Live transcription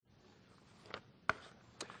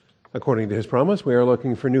According to his promise, we are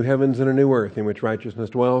looking for new heavens and a new earth in which righteousness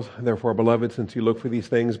dwells. Therefore, beloved, since you look for these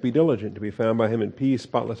things, be diligent to be found by him in peace,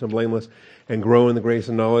 spotless and blameless, and grow in the grace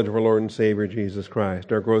and knowledge of our Lord and Savior, Jesus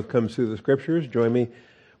Christ. Our growth comes through the Scriptures. Join me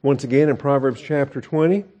once again in Proverbs chapter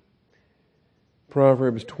 20.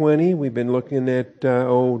 Proverbs 20, we've been looking at,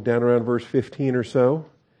 down around verse 15 or so,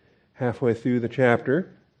 halfway through the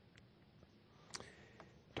chapter.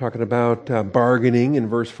 Talking about bargaining in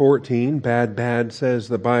verse 14. Bad, says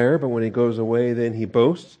the buyer, but when he goes away, then he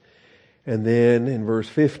boasts. And then in verse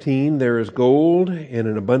 15, there is gold and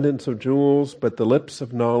an abundance of jewels, but the lips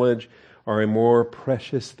of knowledge are a more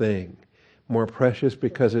precious thing. More precious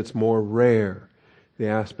because it's more rare. The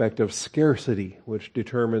aspect of scarcity, which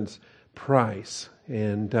determines price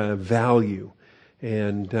and value.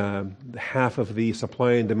 And half of the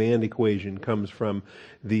supply and demand equation comes from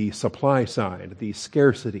the supply side, the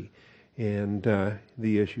scarcity, and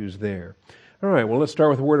the issues there. All right, well, let's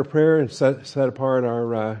start with a word of prayer and set apart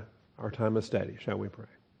our time of study. Shall we pray?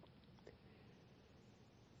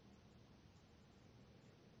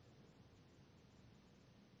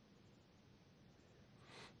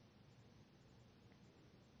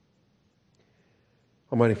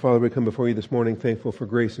 Almighty Father, we come before you this morning thankful for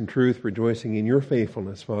grace and truth, rejoicing in your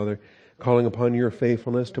faithfulness, Father, calling upon your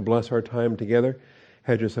faithfulness to bless our time together.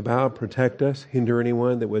 Hedge us about, protect us, hinder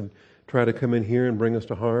anyone that would try to come in here and bring us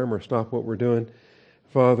to harm or stop what we're doing.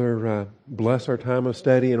 Father, bless our time of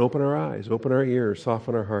study and open our eyes, open our ears,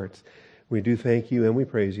 soften our hearts. We do thank you and we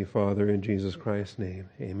praise you, Father, in Jesus Christ's name.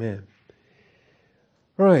 Amen.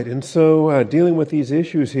 All right, and so dealing with these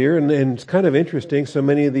issues here, and it's kind of interesting, so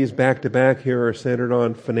many of these back-to-back here are centered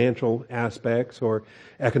on financial aspects or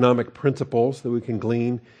economic principles that we can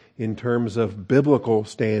glean in terms of biblical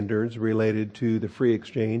standards related to the free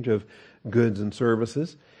exchange of goods and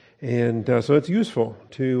services. And so it's useful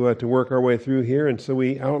to work our way through here, and so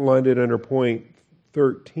we outlined it under point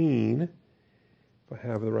 13. If I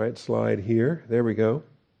have the right slide here, there we go.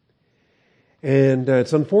 And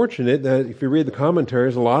it's unfortunate that if you read the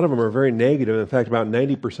commentaries, a lot of them are very negative. In fact, about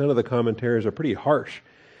 90% of the commentaries are pretty harsh.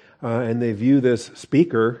 And they view this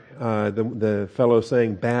speaker, the fellow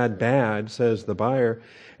saying bad, says the buyer,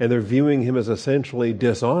 and they're viewing him as essentially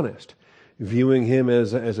dishonest, viewing him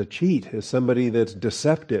as a cheat, as somebody that's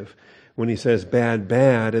deceptive when he says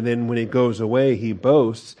bad, and then when he goes away, he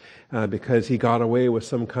boasts because he got away with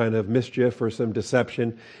some kind of mischief or some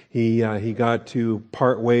deception. He got to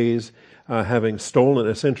part ways, having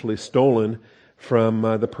essentially stolen from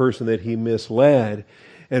the person that he misled.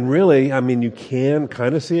 And really, I mean, you can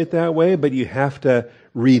kind of see it that way, but you have to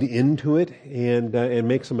read into it and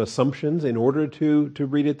make some assumptions in order to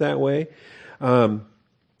read it that way.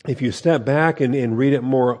 If you step back and read it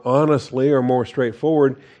more honestly or more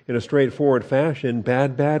straightforward, in a straightforward fashion,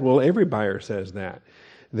 bad, well, every buyer says that.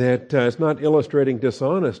 That it's not illustrating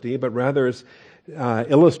dishonesty, but rather it's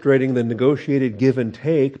illustrating the negotiated give and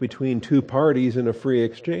take between two parties in a free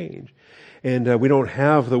exchange. And we don't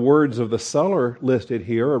have the words of the seller listed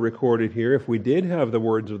here or recorded here. If we did have the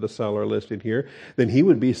words of the seller listed here, then he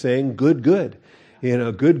would be saying good. Good,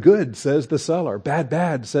 says the seller.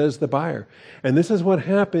 Bad, says the buyer. And this is what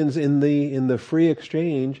happens in the free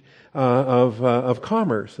exchange of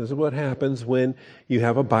commerce. This is what happens when you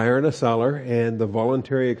have a buyer and a seller and the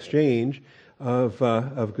voluntary exchange of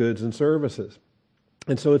goods and services.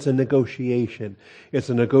 And so it's a negotiation. It's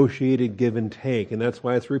a negotiated give and take, and that's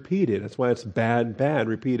why it's repeated. That's why it's bad,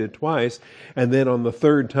 repeated twice. And then on the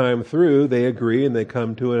third time through, they agree and they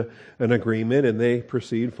come to an agreement and they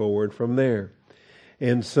proceed forward from there.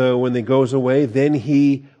 And so when he goes away, then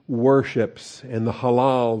he worships. And the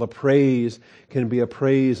halal, the praise, can be a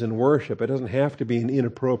praise and worship. It doesn't have to be an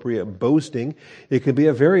inappropriate boasting. It could be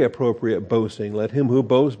a very appropriate boasting. Let him who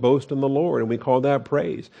boasts, boast in the Lord. And we call that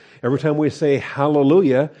praise. Every time we say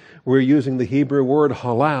hallelujah, we're using the Hebrew word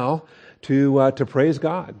halal to praise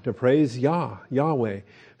God, to praise Yahweh,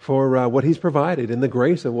 for what He's provided and the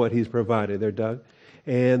grace of what He's provided there, Doug.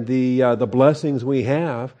 And the blessings we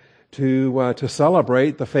have to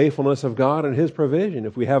celebrate the faithfulness of God and His provision.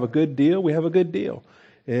 If we have a good deal, we have a good deal.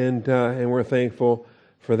 And we're thankful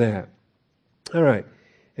for that. All right.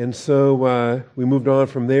 And so we moved on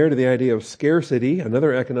from there to the idea of scarcity,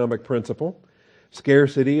 another economic principle.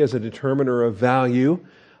 Scarcity as a determiner of value.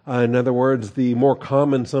 In other words, the more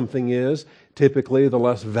common something is, typically the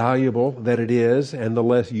less valuable that it is and the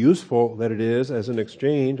less useful that it is as an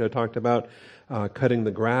exchange. I talked about cutting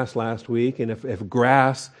the grass last week, and if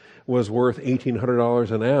grass was worth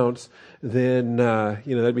 $1,800 an ounce, then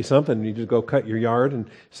that'd be something. You just go cut your yard and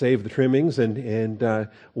save the trimmings and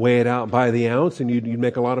weigh it out by the ounce, and you'd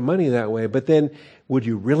make a lot of money that way. But then, would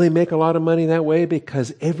you really make a lot of money that way?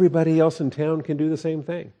 Because everybody else in town can do the same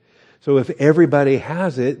thing. So if everybody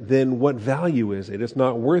has it, then what value is it? It's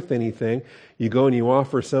not worth anything. You go and you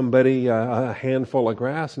offer somebody a handful of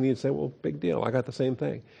grass, and you'd say, well, big deal, I got the same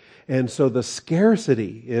thing. And so the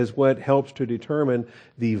scarcity is what helps to determine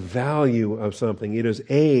the value of something. It is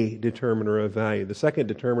a determiner of value. The second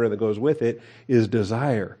determiner that goes with it is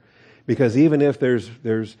desire. Because even if there's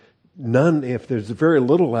none, if there's very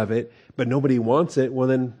little of it, but nobody wants it, well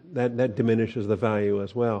then that diminishes the value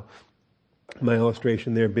as well. My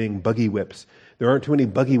illustration there being buggy whips. There aren't too many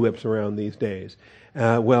buggy whips around these days.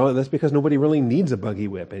 Well, that's because nobody really needs a buggy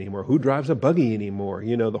whip anymore. Who drives a buggy anymore?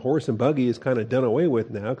 The horse and buggy is kind of done away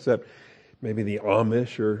with now, except maybe the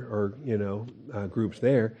Amish or groups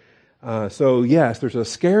there. So yes, there's a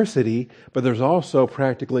scarcity, but there's also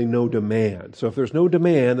practically no demand. So if there's no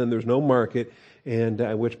demand, then there's no market, and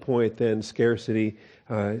at which point then scarcity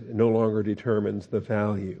no longer determines the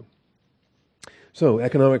value. So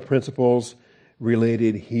economic principles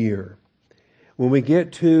related here. When we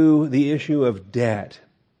get to the issue of debt,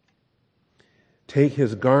 take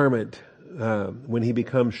his garment when he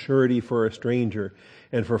becomes surety for a stranger,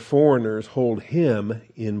 and for foreigners hold him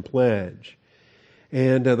in pledge.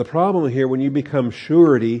 And the problem here, when you become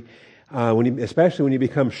surety, especially when you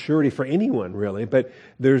become surety for anyone, really, but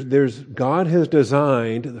God has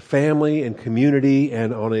designed the family and community,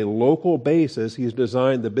 and on a local basis, He's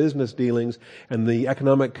designed the business dealings and the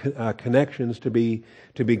economic connections to be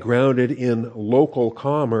grounded in local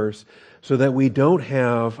commerce, so that we don't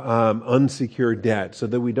have unsecured debt, so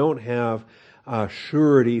that we don't have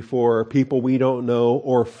surety for people we don't know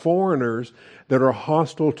or foreigners that are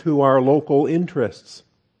hostile to our local interests.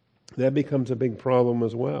 That becomes a big problem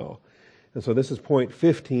as well. And so this is point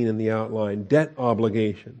 15 in the outline, debt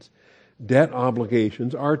obligations. Debt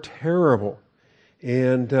obligations are terrible.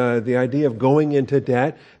 And the idea of going into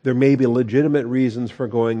debt, there may be legitimate reasons for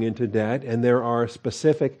going into debt, and there are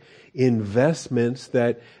specific investments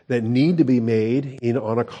that need to be made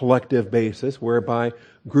on a collective basis, whereby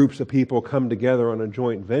groups of people come together on a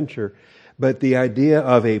joint venture. But the idea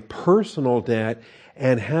of a personal debt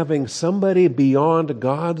and having somebody beyond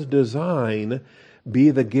God's design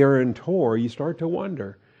be the guarantor, you start to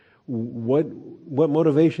wonder, what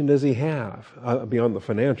motivation does he have beyond the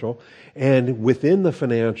financial? And within the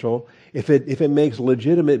financial, if it makes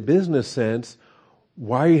legitimate business sense,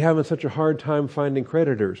 why are you having such a hard time finding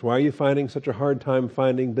creditors? Why are you finding such a hard time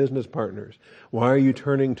finding business partners? Why are you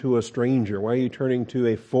turning to a stranger? Why are you turning to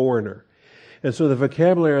a foreigner? And so the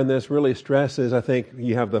vocabulary on this really stresses, I think,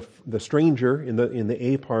 you have the stranger in the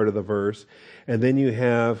A part of the verse, and then you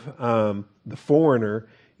have the foreigner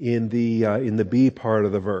in the B part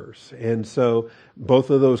of the verse. And so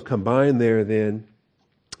both of those combined there then,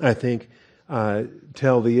 I think,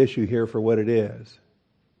 tell the issue here for what it is.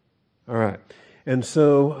 All right. And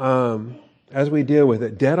so as we deal with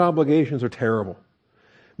it, debt obligations are terrible.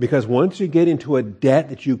 Because once you get into a debt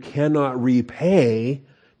that you cannot repay,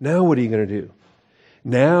 now what are you going to do?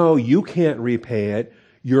 Now you can't repay it.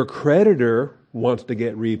 Your creditor wants to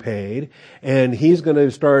get repaid, and he's going to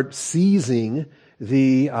start seizing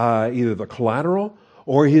either the collateral,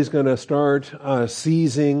 or he's going to start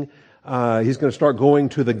seizing. He's going to start going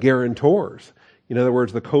to the guarantors. In other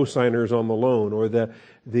words, the co-signers on the loan, or the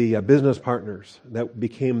business partners that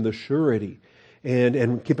became the surety.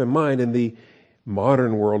 And keep in mind, in the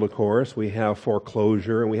modern world, of course, we have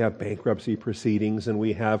foreclosure, and we have bankruptcy proceedings, and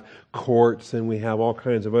we have courts, and we have all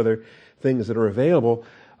kinds of other things that are available.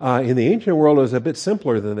 In the ancient world, it was a bit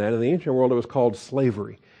simpler than that. In the ancient world, it was called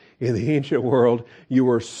slavery. In the ancient world, you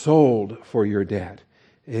were sold for your debt.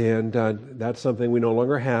 And that's something we no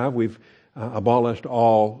longer have. We've abolished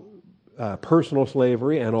all personal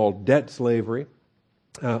slavery and all debt slavery,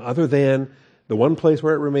 other than the one place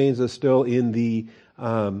where it remains is still in the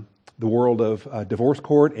world of divorce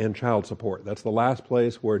court and child support. That's the last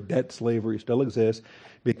place where debt slavery still exists,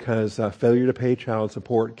 because failure to pay child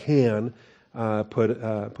support can put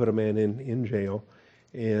a man in jail,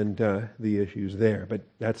 and the issues there. But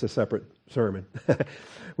that's a separate sermon.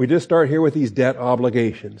 We just start here with these debt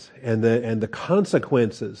obligations and the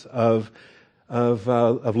consequences of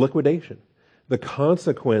liquidation, the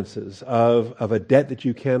consequences of a debt that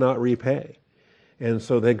you cannot repay. And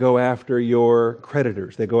so they go after your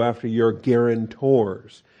creditors. They go after your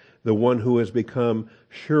guarantors, the one who has become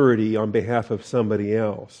surety on behalf of somebody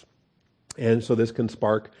else. And so this can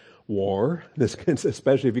spark war. This can,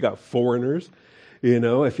 especially if you got foreigners,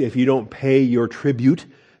 if you don't pay your tribute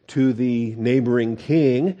to the neighboring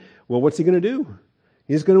king, well, what's he going to do?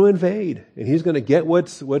 He's going to invade, and he's going to get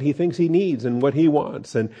what he thinks he needs and what he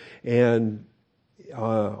wants, and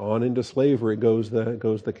on into slavery goes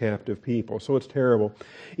the captive people. So it's terrible.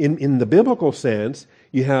 In the biblical sense,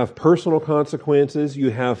 you have personal consequences,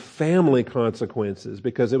 you have family consequences,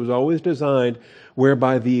 because it was always designed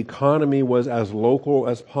whereby the economy was as local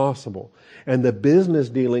as possible, and the business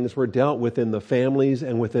dealings were dealt within the families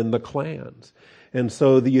and within the clans. And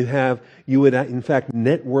so you would in fact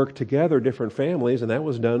network together different families, and that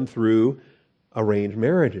was done through arranged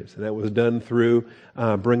marriages. And that was done through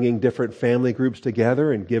bringing different family groups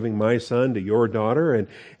together and giving my son to your daughter,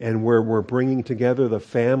 and we're bringing together the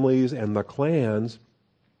families and the clans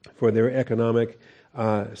for their economic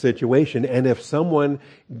situation. And if someone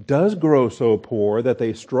does grow so poor that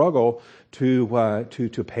they struggle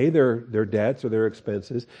to pay their debts or their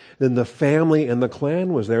expenses, then the family and the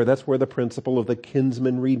clan was there. That's where the principle of the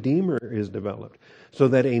kinsman redeemer is developed. So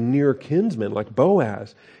that a near kinsman like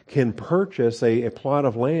Boaz can purchase a plot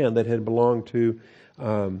of land that had belonged to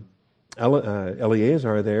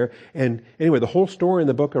Eleazar there. And anyway, the whole story in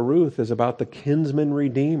the book of Ruth is about the kinsman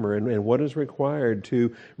redeemer and what is required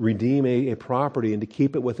to redeem a property and to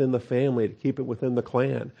keep it within the family, to keep it within the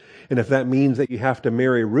clan. And if that means that you have to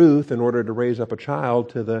marry Ruth in order to raise up a child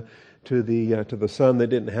to the son that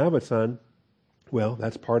didn't have a son, well,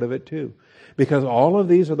 that's part of it too. Because all of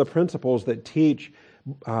these are the principles that teach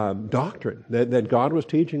doctrine that God was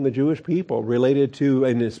teaching the Jewish people related to,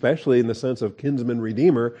 and especially in the sense of kinsman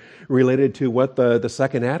redeemer, related to what the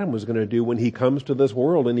second Adam was going to do when he comes to this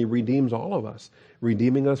world and he redeems all of us,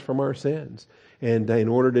 redeeming us from our sins. And in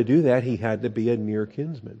order to do that, he had to be a near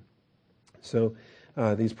kinsman. So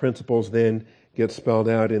these principles then get spelled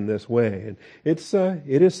out in this way, and it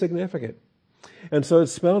is significant. And so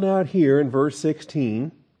it's spelled out here in verse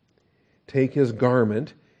 16. Take his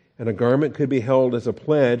garment. And a garment could be held as a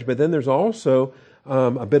pledge, but then there's also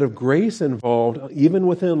a bit of grace involved, even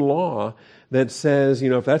within law, that says,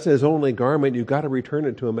 if that's his only garment, you've got to return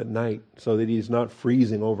it to him at night so that he's not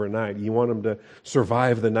freezing overnight. You want him to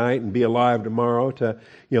survive the night and be alive tomorrow.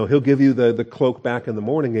 He'll give you the cloak back in the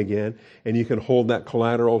morning again, and you can hold that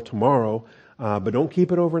collateral tomorrow, but don't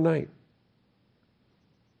keep it overnight.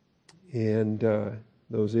 And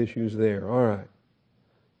those issues there. All right.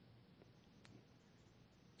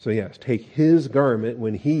 So yes, take his garment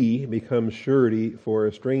when he becomes surety for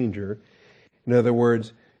a stranger. In other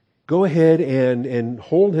words, go ahead and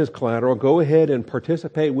hold his collateral. Go ahead and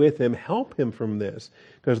participate with him. Help him from this,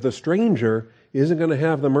 because the stranger isn't going to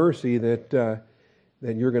have the mercy that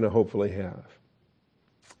you're going to hopefully have.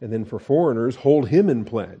 And then for foreigners, hold him in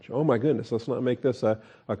pledge. Oh my goodness, let's not make this a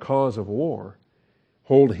cause of war.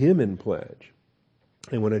 Hold him in pledge.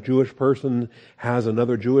 And when a Jewish person has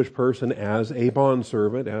another Jewish person as a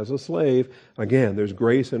bondservant, as a slave, again, there's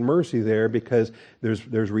grace and mercy there, because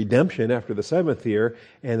there's redemption after the seventh year,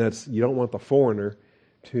 and you don't want the foreigner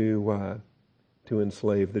to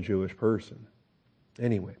enslave the Jewish person.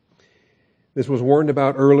 Anyway, this was warned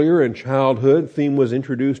about earlier in childhood. Theme was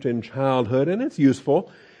introduced in childhood, and it's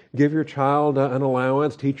useful. Give your child an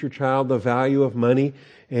allowance. Teach your child the value of money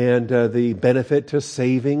and the benefit to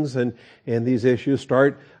savings and these issues.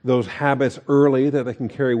 Start those habits early that they can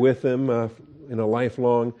carry with them in a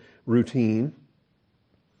lifelong routine.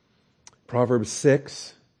 Proverbs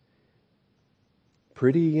 6,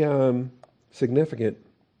 pretty significant.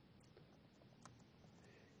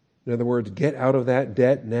 In other words, get out of that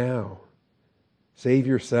debt now. Save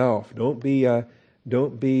yourself. Don't be a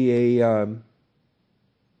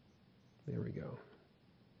there we go.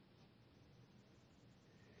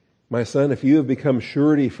 My son, if you have become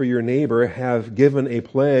surety for your neighbor, have given a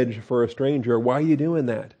pledge for a stranger, why are you doing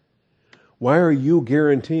that? Why are you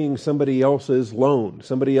guaranteeing somebody else's loan,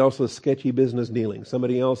 somebody else's sketchy business dealings,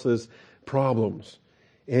 somebody else's problems?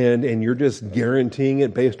 And you're just guaranteeing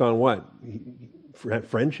it based on what?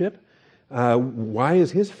 Friendship? Why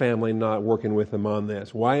is his family not working with him on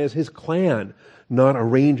this? Why is his clan not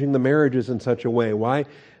arranging the marriages in such a way? Why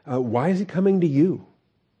is he coming to you?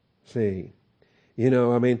 See,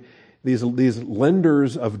 these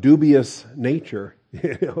lenders of dubious nature,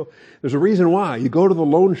 there's a reason why. You go to the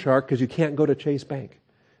loan shark because you can't go to Chase Bank.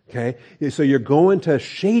 Okay? So you're going to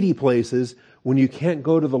shady places when you can't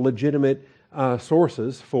go to the legitimate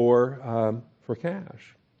sources for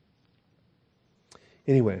cash.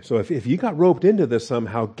 Anyway, so if you got roped into this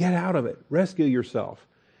somehow, get out of it. Rescue yourself.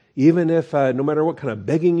 Even if, no matter what kind of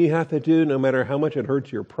begging you have to do, no matter how much it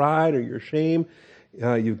hurts your pride or your shame,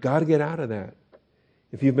 you've got to get out of that.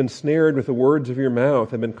 If you've been snared with the words of your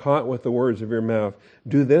mouth and been caught with the words of your mouth,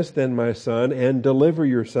 do this then, my son, and deliver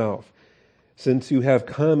yourself. Since you have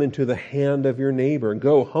come into the hand of your neighbor,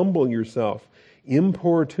 go humble yourself,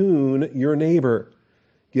 importune your neighbor.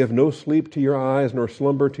 Give no sleep to your eyes, nor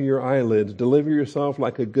slumber to your eyelids. Deliver yourself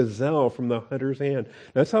like a gazelle from the hunter's hand.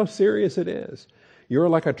 That's how serious it is. You're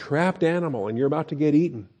like a trapped animal, and you're about to get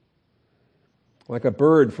eaten. Like a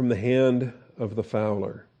bird from the hand of the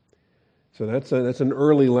fowler. So that's an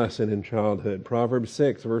early lesson in childhood. Proverbs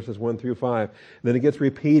 6, verses 1 through 5. Then it gets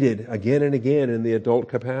repeated again and again in the adult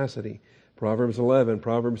capacity. Proverbs 11,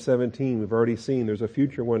 Proverbs 17, we've already seen. There's a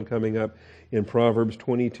future one coming up in Proverbs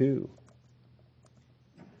 22.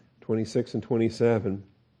 26 and 27.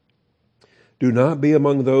 Do not be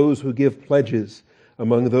among those who give pledges,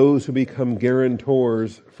 among those who become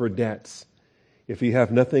guarantors for debts. If you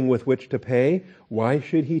have nothing with which to pay, why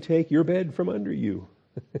should he take your bed from under you?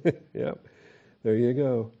 Yep, there you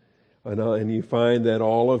go. And you find that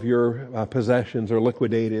all of your possessions are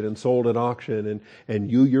liquidated and sold at auction,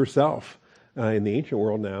 and you yourself, in the ancient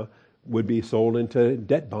world now, would be sold into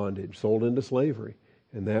debt bondage, sold into slavery.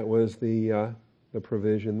 And that was the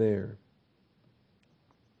provision there.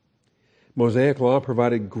 Mosaic law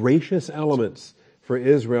provided gracious elements for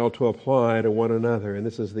Israel to apply to one another. And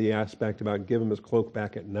this is the aspect about give him his cloak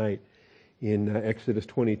back at night in Exodus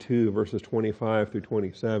 22, verses 25 through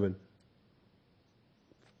 27.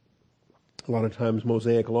 A lot of times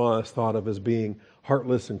Mosaic law is thought of as being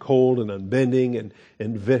heartless and cold and unbending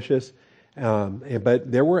and vicious.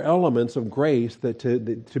 But there were elements of grace that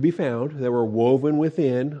to be found that were woven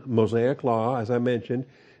within Mosaic law, as I mentioned,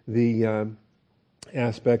 the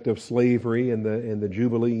aspect of slavery in the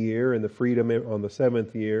Jubilee year and the freedom on the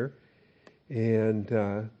seventh year.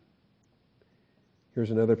 And here's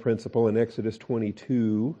another principle in Exodus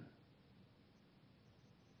 22.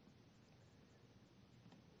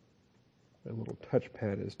 My little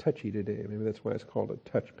touchpad is touchy today. Maybe that's why it's called a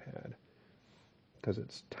touchpad, because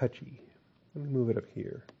it's touchy. Let me move it up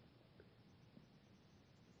here.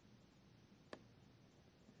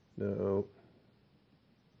 No.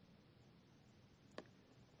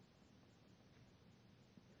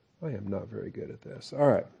 I am not very good at this. All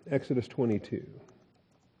right, Exodus 22.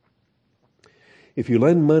 If you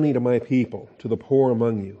lend money to my people, to the poor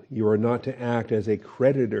among you, you are not to act as a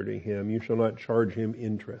creditor to him. You shall not charge him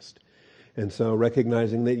interest. And so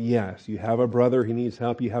recognizing that, yes, you have a brother, he needs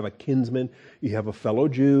help. You have a kinsman, you have a fellow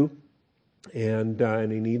Jew, and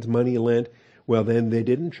he needs money lent. Well, then they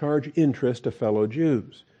didn't charge interest to fellow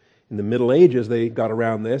Jews. In the Middle Ages, they got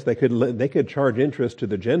around this. They could charge interest to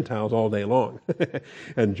the Gentiles all day long.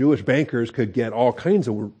 And Jewish bankers could get all kinds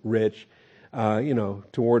of rich,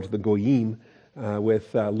 towards the Goyim,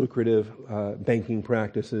 with lucrative banking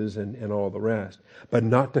practices and all the rest. But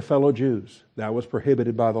not to fellow Jews. That was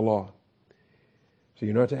prohibited by the law. So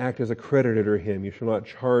you're not to act as a creditor to him. You shall not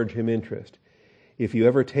charge him interest. If you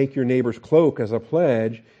ever take your neighbor's cloak as a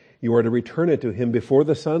pledge, you are to return it to him before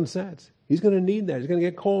the sun sets. He's going to need that. He's going to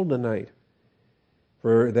get cold tonight.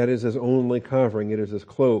 For that is his only covering. It is his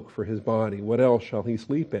cloak for his body. What else shall he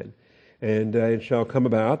sleep in? And it shall come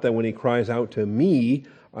about that when he cries out to me,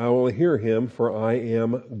 I will hear him, for I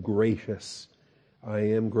am gracious. I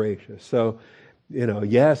am gracious. So,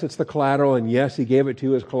 yes, it's the collateral, and yes, he gave it to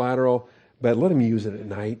you as collateral, but let him use it at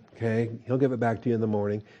night, okay? He'll give it back to you in the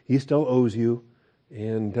morning. He still owes you,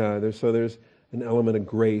 and there's an element of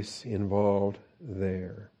grace involved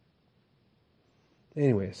there.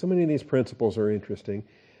 Anyway, so many of these principles are interesting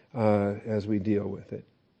as we deal with it.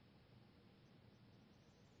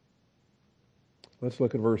 Let's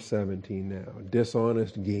look at verse 17 now.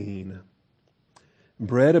 Dishonest gain.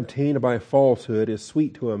 Bread obtained by falsehood is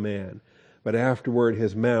sweet to a man, but afterward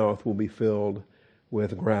his mouth will be filled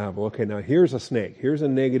with gravel. Okay, now here's a snake. Here's a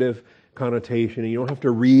negative connotation, and you don't have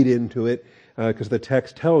to read into it because the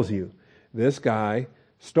text tells you. This guy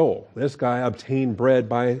stole. This guy obtained bread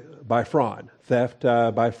by fraud, theft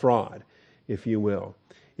by fraud, if you will.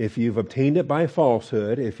 If you've obtained it by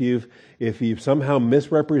falsehood, if you've somehow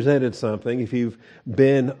misrepresented something, if you've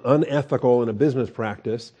been unethical in a business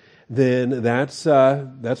practice, then that's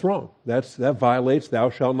wrong. That violates "thou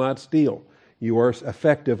shalt not steal." You are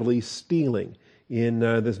effectively stealing in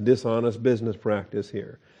this dishonest business practice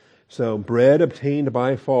here. So bread obtained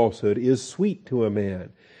by falsehood is sweet to a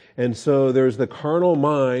man. And so there's the carnal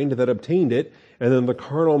mind that obtained it, and then the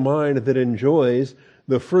carnal mind that enjoys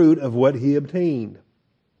the fruit of what he obtained.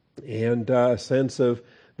 And a sense of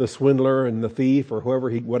the swindler and the thief or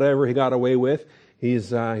whatever he got away with,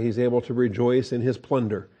 he's able to rejoice in his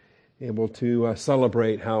plunder, able to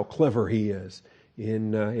celebrate how clever he is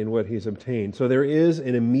in what he's obtained. So there is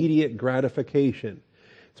an immediate gratification.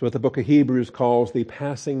 It's what the book of Hebrews calls the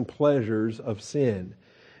passing pleasures of sin.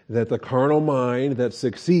 That the carnal mind that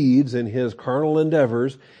succeeds in his carnal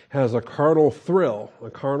endeavors has a carnal thrill, a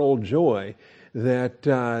carnal joy that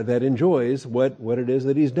enjoys what it is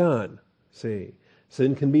that he's done. See,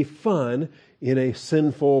 sin can be fun in a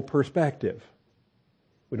sinful perspective.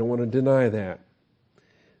 We don't want to deny that.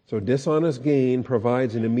 So dishonest gain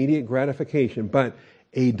provides an immediate gratification, but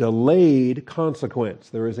a delayed consequence.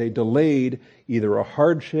 There is a delayed, either a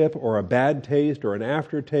hardship or a bad taste or an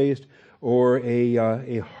aftertaste or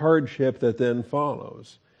a hardship that then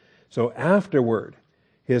follows. So afterward,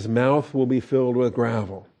 his mouth will be filled with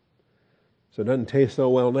gravel. So it doesn't taste so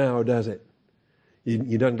well now, does it?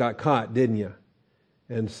 You done got caught, didn't you?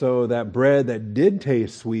 And so that bread that did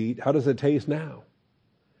taste sweet, how does it taste now?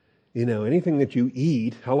 Anything that you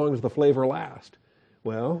eat, how long does the flavor last?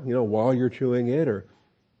 Well, while you're chewing it or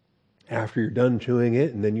after you're done chewing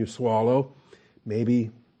it and then you swallow,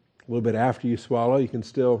 maybe a little bit after you swallow, you can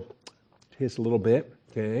still taste a little bit,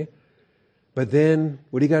 okay? But then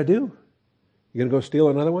what do you got to do? You going to go steal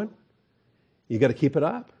another one? You got to keep it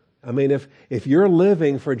up. I mean, if you're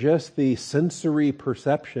living for just the sensory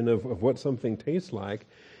perception of what something tastes like,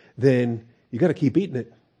 then you got to keep eating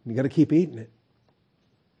it. You got to keep eating it.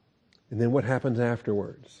 And then what happens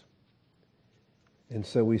afterwards? And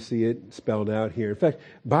so we see it spelled out here. In fact,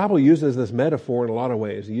 the Bible uses this metaphor in a lot of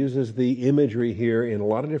ways. It uses the imagery here in a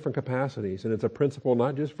lot of different capacities. And it's a principle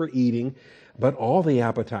not just for eating, but all the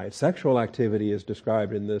appetites. Sexual activity is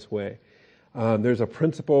described in this way. There's a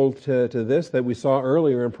principle to this that we saw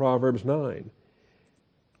earlier in Proverbs 9,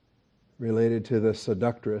 related to the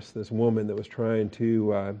seductress, this woman that was trying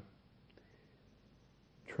to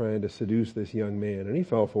seduce this young man. And he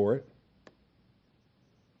fell for it.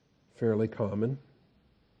 Fairly common.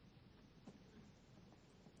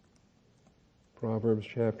 Proverbs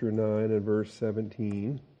chapter 9 and verse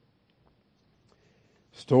 17.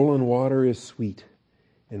 Stolen water is sweet,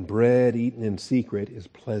 and bread eaten in secret is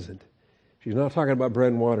pleasant. She's not talking about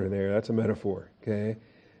bread and water there. That's a metaphor, okay?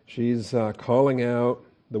 She's calling out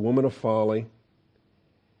the woman of folly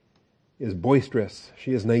is boisterous.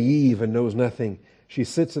 She is naive and knows nothing. She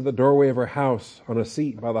sits at the doorway of her house on a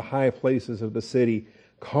seat by the high places of the city,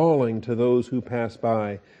 calling to those who pass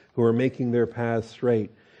by, who are making their paths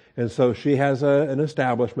straight. And so she has an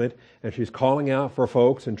establishment, and she's calling out for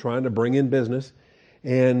folks and trying to bring in business.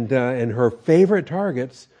 And her favorite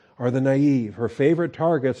targets are the naive. Her favorite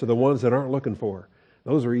targets are the ones that aren't looking for her.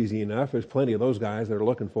 Those are easy enough. There's plenty of those guys that are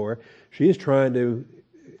looking for her. She's trying to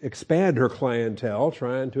expand her clientele,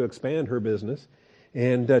 trying to expand her business,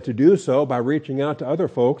 and to do so by reaching out to other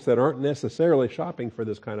folks that aren't necessarily shopping for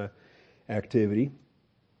this kind of activity.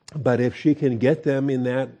 But if she can get them in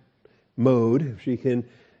that mode, if she can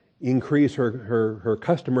increase her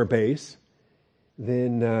customer base,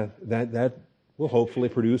 then that will hopefully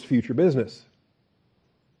produce future business,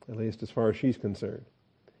 at least as far as she's concerned.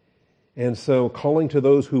 And so calling to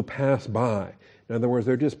those who pass by. In other words,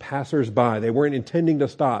 they're just passers-by. They weren't intending to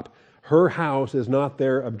stop. Her house is not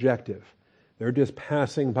their objective. They're just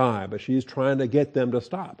passing by, but she's trying to get them to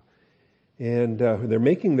stop. And they're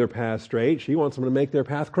making their path straight. She wants them to make their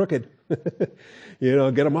path crooked.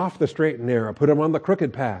 Get them off the straight and narrow. Put them on the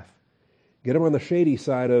crooked path. Get them on the shady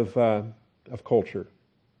side of culture.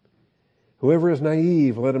 Whoever is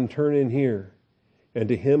naive, let him turn in here. And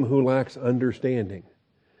to him who lacks understanding.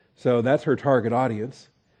 So that's her target audience.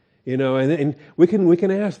 And we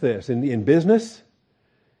can ask this. In business,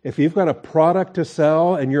 if you've got a product to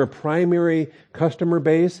sell and your primary customer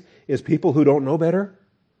base is people who don't know better,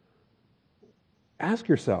 ask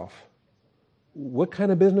yourself, what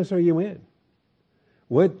kind of business are you in?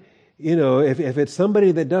 If it's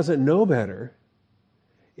somebody that doesn't know better,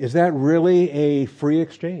 is that really a free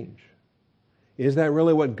exchange? Is that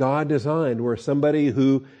really what God designed, where somebody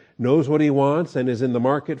who knows what he wants and is in the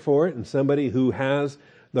market for it, and somebody who has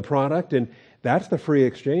the product, and that's the free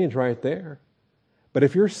exchange right there. But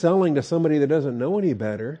if you're selling to somebody that doesn't know any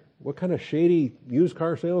better, what kind of shady used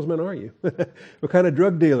car salesman are you? What kind of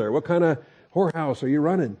drug dealer? What kind of whorehouse are you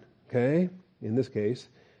running? Okay? In this case,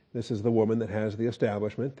 this is the woman that has the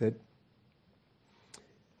establishment that...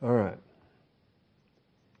 All right.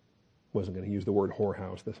 Wasn't going to use the word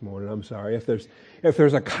whorehouse this morning. I'm sorry. If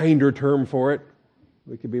there's a kinder term for it,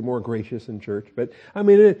 we could be more gracious in church. But, I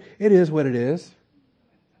mean, it is what it is.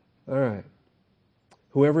 All right.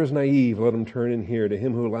 Whoever is naive, let him turn in here. To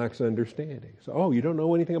him who lacks understanding. So, you don't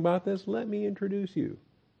know anything about this? Let me introduce you.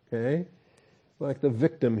 Okay? Like the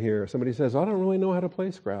victim here. Somebody says, I don't really know how to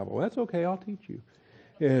play Scrabble. That's okay, I'll teach you.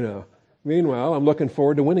 You know. Meanwhile, I'm looking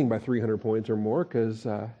forward to winning by 300 points or more because,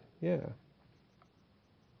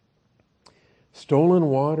 Stolen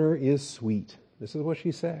water is sweet. This is what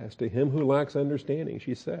she says. To him who lacks understanding,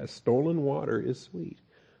 she says, stolen water is sweet.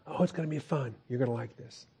 Oh, it's going to be fun. You're going to like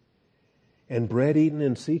this. And bread eaten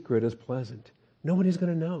in secret is pleasant. Nobody's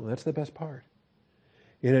going to know. That's the best part.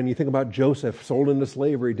 You know, and you think about Joseph sold into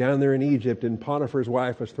slavery down there in Egypt, and Potiphar's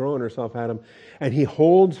wife was throwing herself at him, and he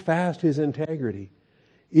holds fast his integrity,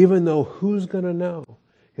 even though who's going to know?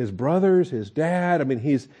 His brothers, his dad. I mean,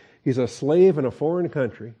 he's a slave in a foreign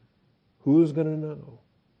country. Who's going to know?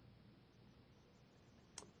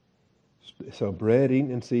 So bread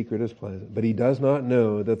eaten in secret is pleasant, but he does not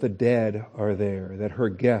know that the dead are there, that her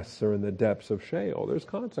guests are in the depths of Sheol. There's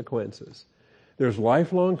consequences. There's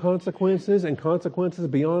lifelong consequences and consequences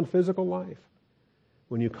beyond physical life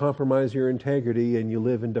when you compromise your integrity and you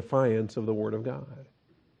live in defiance of the Word of God.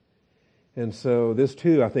 And so this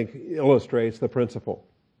too, I think, illustrates the principle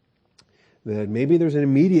that maybe there's an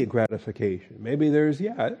immediate gratification. Maybe there's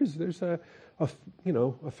a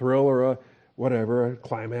thrill or a whatever, a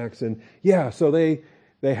climax. And so they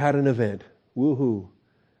had an event. Woohoo.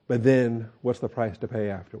 But then what's the price to pay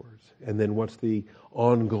afterwards? And then what's the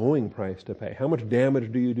ongoing price to pay? How much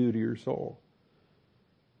damage do you do to your soul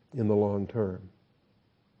in the long term?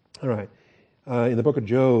 All right. In the book of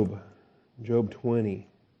Job, Job 20.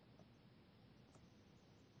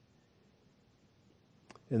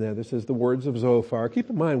 And this is the words of Zophar. Keep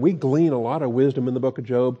in mind, we glean a lot of wisdom in the book of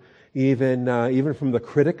Job, even from the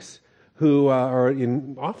critics who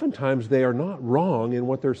oftentimes they are not wrong in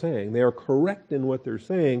what they're saying. They are correct in what they're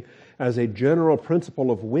saying as a general principle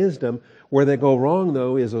of wisdom. Where they go wrong,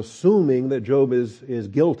 though, is assuming that Job is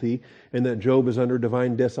guilty and that Job is under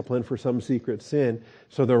divine discipline for some secret sin.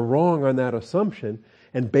 So they're wrong on that assumption.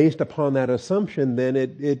 And based upon that assumption, then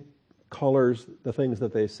it colors the things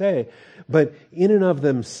that they say. But in and of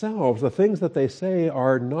themselves, the things that they say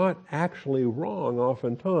are not actually wrong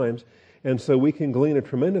oftentimes. And so we can glean a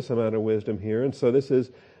tremendous amount of wisdom here. And so this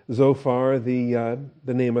is Zophar, the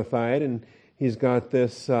Naamathite, and he's got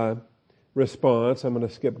this response. I'm going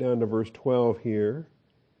to skip down to verse 12 here.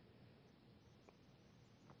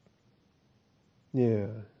 Yeah.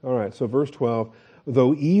 All right. So verse 12.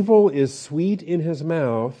 Though evil is sweet in his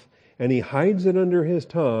mouth, and he hides it under his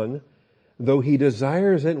tongue, though he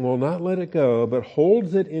desires it and will not let it go, but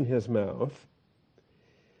holds it in his mouth.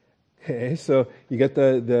 Okay, so you get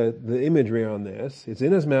the imagery on this. It's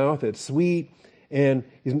in his mouth, it's sweet, and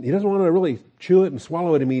he doesn't want to really chew it and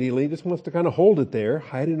swallow it immediately. He just wants to kind of hold it there,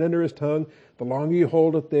 hide it under his tongue. The longer you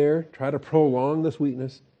hold it there, try to prolong the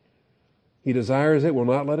sweetness. He desires it, will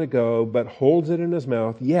not let it go, but holds it in his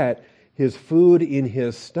mouth, yet his food in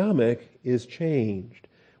his stomach is changed.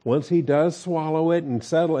 Once he does swallow it and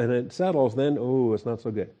it settles, then, it's not so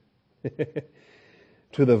good.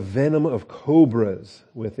 To the venom of cobras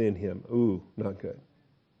within him. Not good.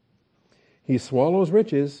 He swallows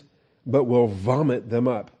riches, but will vomit them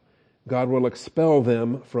up. God will expel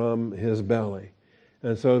them from his belly.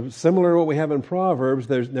 And so similar to what we have in Proverbs,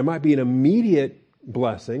 there might be an immediate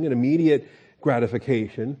blessing, an immediate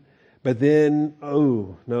gratification, but then,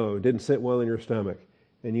 it didn't sit well in your stomach.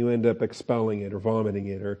 And you end up expelling it or vomiting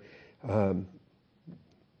it or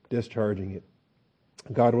discharging it.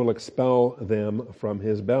 God will expel them from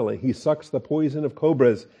his belly. He sucks the poison of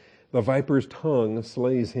cobras. The viper's tongue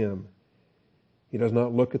slays him. He does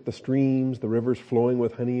not look at the streams, the rivers flowing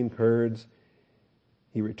with honey and curds.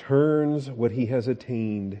 He returns what he has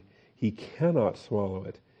attained. He cannot swallow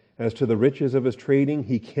it. As to the riches of his trading,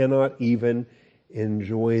 he cannot even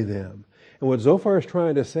enjoy them. And what Zophar is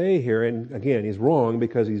trying to say here, and again, he's wrong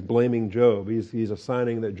because he's blaming Job. He's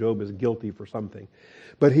assigning that Job is guilty for something.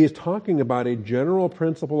 But he's talking about a general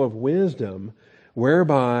principle of wisdom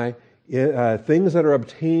whereby things that are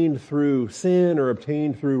obtained through sin or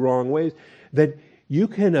obtained through wrong ways, that you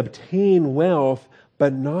can obtain wealth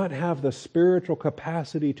but not have the spiritual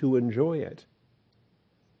capacity to enjoy it.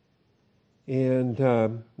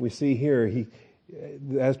 And we see here,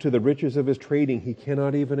 as to the riches of his trading, he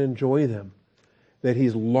cannot even enjoy them. That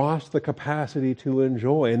he's lost the capacity to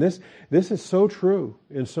enjoy. And this is so true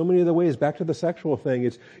in so many of the ways. Back to the sexual thing,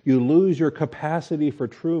 it's you lose your capacity for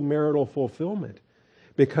true marital fulfillment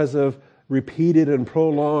because of repeated and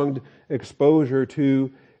prolonged exposure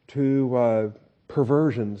to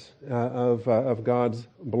perversions of God's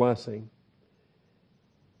blessing.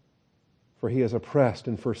 For he has oppressed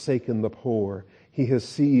and forsaken the poor. He has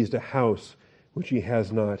seized a house which he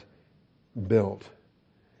has not built.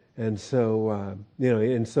 And so,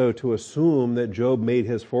 and so to assume that Job made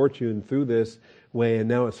his fortune through this way and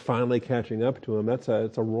now it's finally catching up to him, it's a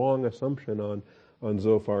wrong assumption on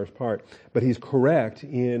Zophar's part. But he's correct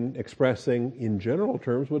in expressing in general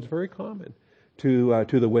terms what's very common to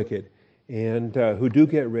the wicked and who do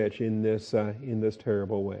get rich in this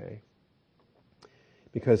terrible way.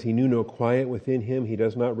 Because he knew no quiet within him, he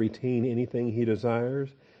does not retain anything he desires.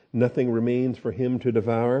 Nothing remains for him to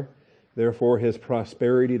devour. Therefore, his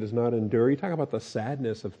prosperity does not endure. You talk about the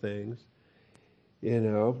sadness of things,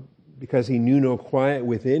 because he knew no quiet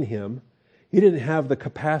within him. He didn't have the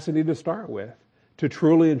capacity to start with, to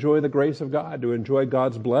truly enjoy the grace of God, to enjoy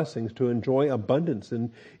God's blessings, to enjoy abundance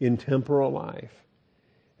in temporal life.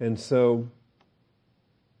 And so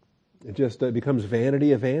it just becomes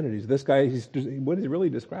vanity of vanities. This guy, what he's really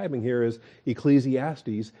describing here is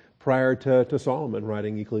Ecclesiastes prior to Solomon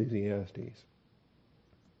writing Ecclesiastes.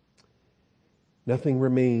 Nothing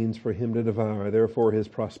remains for him to devour, therefore his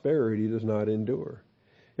prosperity does not endure.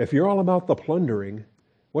 If you're all about the plundering,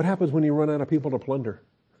 what happens when you run out of people to plunder?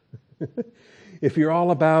 If you're all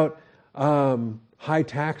about high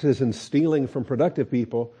taxes and stealing from productive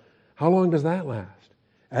people, how long does that last?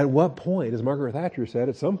 At what point, as Margaret Thatcher said,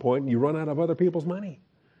 at some point you run out of other people's money.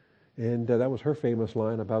 And that was her famous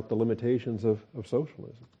line about the limitations of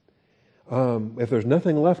socialism. If there's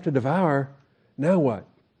nothing left to devour, now what?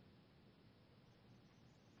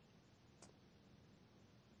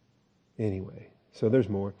 Anyway, so there's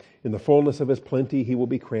more. In the fullness of his plenty he will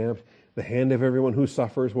be cramped. The hand of everyone who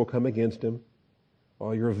suffers will come against him.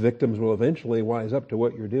 All your victims will eventually wise up to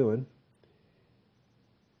what you're doing.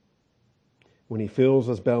 When he fills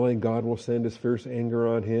his belly, God will send his fierce anger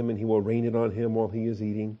on him, and he will rain it on him while he is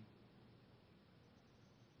eating.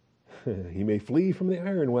 He may flee from the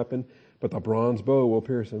iron weapon, but the bronze bow will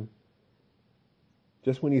pierce him.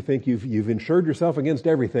 Just when you think you've insured yourself against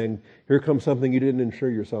everything, here comes something you didn't insure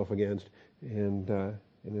yourself against, and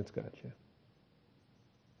it's got you.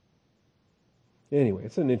 Anyway,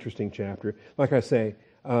 it's an interesting chapter. Like I say,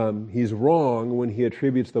 he's wrong when he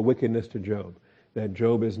attributes the wickedness to Job, that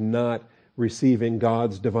Job is not receiving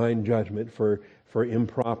God's divine judgment for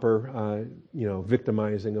improper,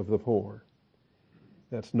 victimizing of the poor.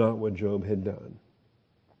 That's not what Job had done.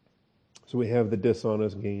 So we have the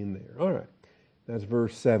dishonest gain there. All right, that's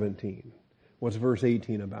verse 17. What's verse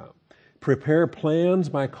 18 about? Prepare plans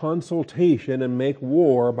by consultation and make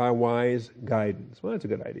war by wise guidance. Well, that's a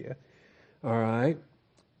good idea. All right.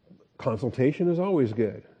 Consultation is always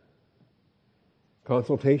good.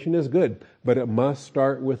 Consultation is good, but it must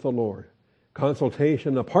start with the Lord.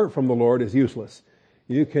 Consultation apart from the Lord is useless.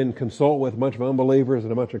 You can consult with a bunch of unbelievers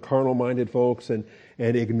and a bunch of carnal-minded folks and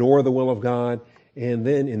ignore the will of God, and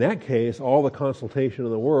then in that case, all the consultation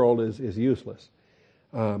in the world is useless.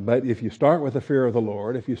 But if you start with the fear of the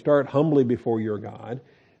Lord, if you start humbly before your God,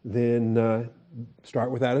 then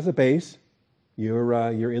start with that as a base.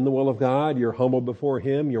 You're in the will of God. You're humble before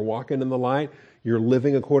Him. You're walking in the light. You're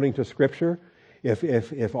living according to Scripture.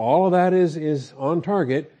 If all of that is on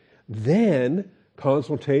target, then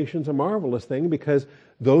consultation's a marvelous thing, because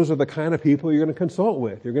those are the kind of people you're going to consult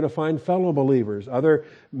with. You're going to find fellow believers, other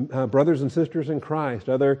brothers and sisters in Christ,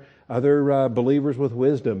 other believers with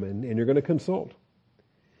wisdom, and you're going to consult.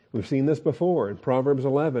 We've seen this before in Proverbs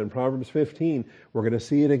 11, Proverbs 15. We're going to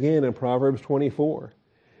see it again in Proverbs 24,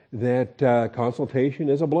 that consultation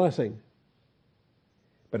is a blessing,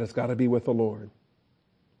 but it's got to be with the Lord.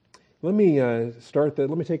 Let me Let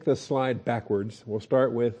me take this slide backwards. We'll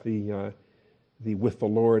start with the with the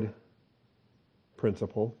Lord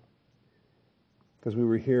principle, because we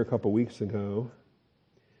were here a couple weeks ago.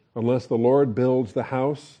 Unless the Lord builds the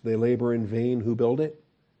house, they labor in vain who build it.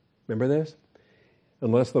 Remember this?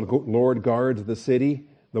 Unless the Lord guards the city,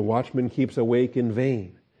 the watchman keeps awake in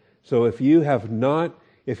vain. So if you're not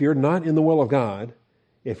in the will of God,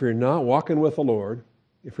 if you're not walking with the Lord,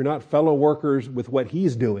 if you're not fellow workers with what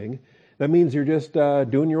He's doing, that means you're just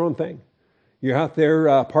doing your own thing. You're out there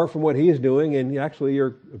apart from what He's doing, and actually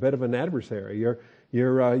you're a bit of an adversary.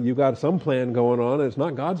 You've got some plan going on, and it's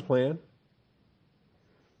not God's plan.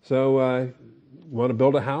 So you want to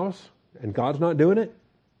build a house, and God's not doing it?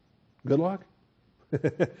 Good luck.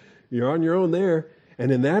 You're on your own there.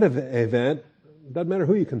 And in that event, it doesn't matter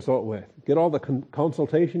who you consult with. Get all the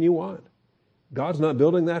consultation you want. God's not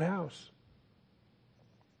building that house.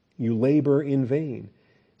 You labor in vain.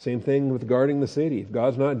 Same thing with guarding the city. If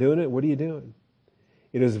God's not doing it, what are you doing?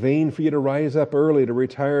 It is vain for you to rise up early, to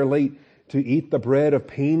retire late, to eat the bread of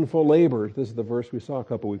painful labor. This is the verse we saw a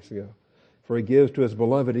couple weeks ago. For He gives to His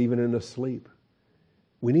beloved even in His sleep.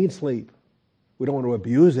 We need sleep. We don't want to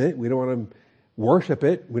abuse it. We don't want worship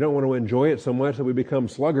it. We don't want to enjoy it so much that we become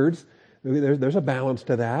sluggards. There's a balance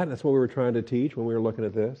to that. That's what we were trying to teach when we were looking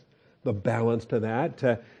at this. The balance to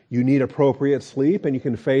that. You need appropriate sleep, and you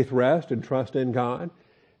can faith rest and trust in God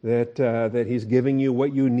that He's giving you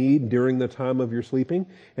what you need during the time of your sleeping,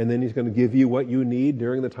 and then He's going to give you what you need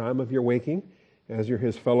during the time of your waking, as you're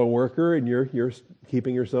His fellow worker and you're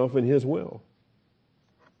keeping yourself in His will.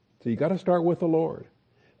 So you got to start with the Lord.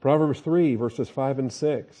 Proverbs 3, verses 5 and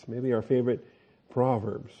 6, maybe our favorite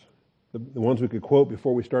Proverbs, the ones we could quote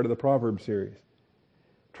before we started the Proverbs series.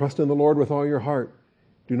 Trust in the Lord with all your heart.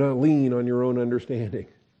 Do not lean on your own understanding.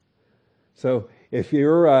 So if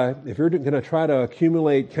you're going to try to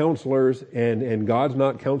accumulate counselors and God's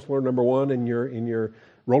not counselor number one in your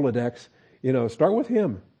Rolodex, start with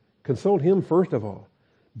Him. Consult Him first of all.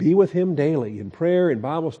 Be with Him daily in prayer, in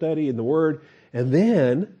Bible study, in the Word, and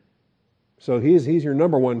then, so He's your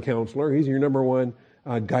number one counselor. He's your number one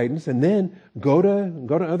guidance, and then go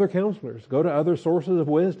to other counselors. Go to other sources of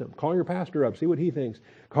wisdom. Call your pastor up, see what he thinks.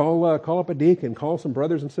 Call up a deacon. Call some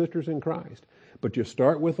brothers and sisters in Christ. But you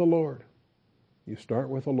start with the Lord. You start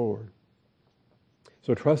with the Lord.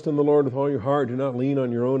 So trust in the Lord with all your heart. Do not lean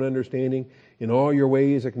on your own understanding. In all your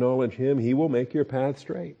ways acknowledge Him. He will make your path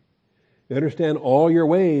straight. You understand, all your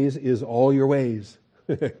ways is all your ways.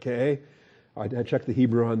 Okay? I checked the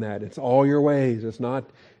Hebrew on that. It's all your ways. It's not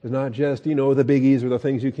just, the biggies or the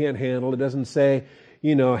things you can't handle. It doesn't say,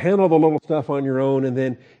 handle the little stuff on your own, and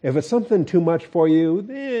then if it's something too much for you,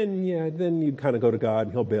 then you kind of go to God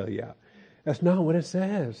and He'll bail you out. That's not what it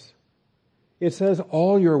says. It says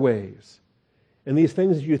all your ways. And these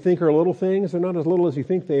things that you think are little things, they're not as little as you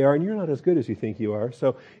think they are, and you're not as good as you think you are.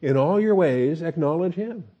 So in all your ways, acknowledge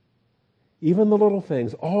Him. Even the little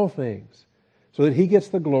things, all things, so that He gets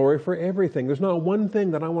the glory for everything. There's not one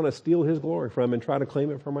thing that I want to steal His glory from and try to claim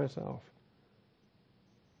it for myself.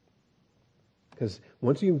 Because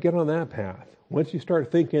once you get on that path, once you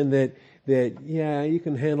start thinking that you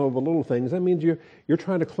can handle the little things, that means you're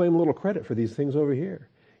trying to claim a little credit for these things over here.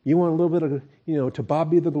 You want a little bit of, to Bob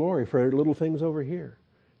be the glory for little things over here.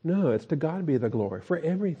 No, it's to God be the glory for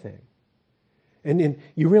everything. And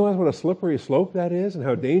you realize what a slippery slope that is and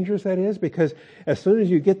how dangerous that is, because as soon as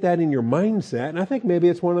you get that in your mindset, and I think maybe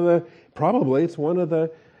it's one of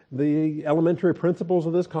the elementary principles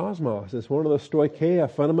of this cosmos. It's one of the stoicheia,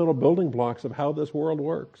 fundamental building blocks of how this world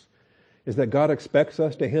works, is that God expects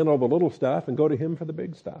us to handle the little stuff and go to Him for the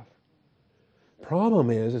big stuff. Problem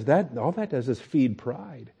is that all that does is feed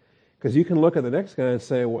pride. Because you can look at the next guy and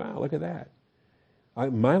say, wow, look at that.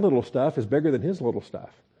 My little stuff is bigger than his little stuff.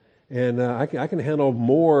 And I can handle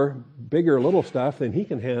more bigger little stuff than he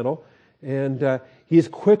can handle. And he's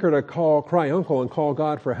quicker to cry uncle and call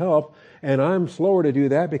God for help. And I'm slower to do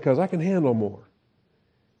that because I can handle more.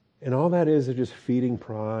 And all that is just feeding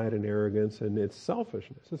pride and arrogance, and it's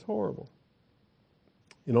selfishness. It's horrible.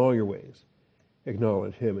 In all your ways,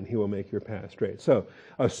 acknowledge Him and He will make your path straight. So,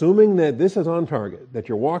 assuming that this is on target, that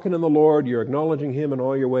you're walking in the Lord, you're acknowledging Him in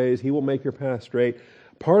all your ways, He will make your path straight.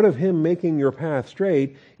 Part of Him making your path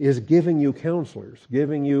straight is giving you counselors,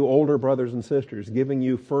 giving you older brothers and sisters, giving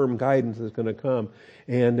you firm guidance that's going to come,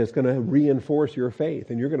 and it's going to reinforce your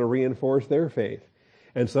faith, and you're going to reinforce their faith.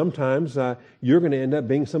 And sometimes you're going to end up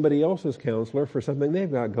being somebody else's counselor for something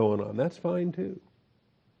they've got going on. That's fine too.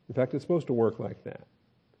 In fact, it's supposed to work like that.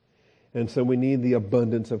 And so we need the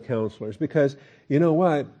abundance of counselors, because you know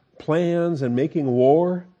what? Plans and making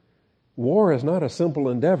war is not a simple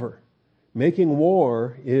endeavor. Making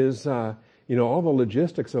war is, all the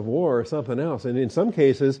logistics of war is something else. And in some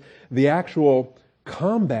cases, the actual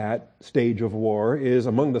combat stage of war is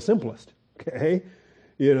among the simplest. Okay?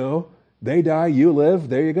 They die, you live,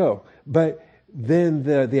 there you go. But then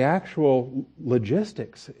the actual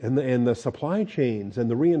logistics and the supply chains and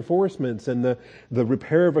the reinforcements and the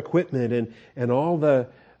repair of equipment and all the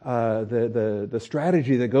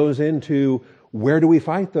strategy that goes into where do we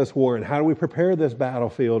fight this war and how do we prepare this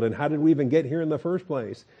battlefield and how did we even get here in the first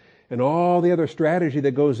place, and all the other strategy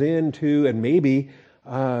that goes into, and maybe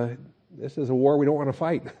this is a war we don't want to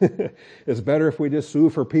fight. It's better if we just sue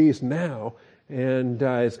for peace now, and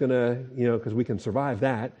it's going to, because we can survive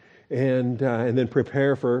that. And then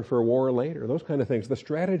prepare for war later. Those kind of things. The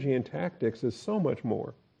strategy and tactics is so much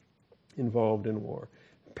more involved in war.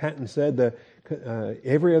 Patton said that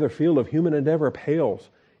every other field of human endeavor pales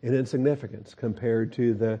in insignificance compared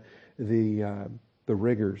to the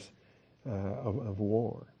rigors of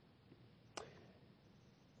war.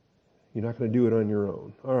 You're not going to do it on your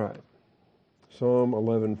own. All right. Psalm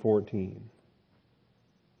 11:14.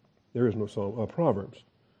 There is no Psalm. Proverbs.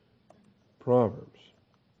 Proverbs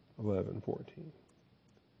 11:14.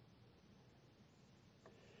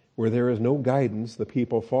 Where there is no guidance, the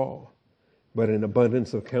people fall. But in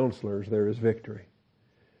abundance of counselors, there is victory.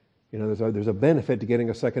 There's a benefit to getting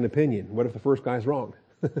a second opinion. What if the first guy's wrong?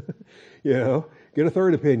 Get a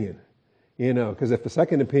third opinion. Because if the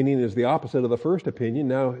second opinion is the opposite of the first opinion,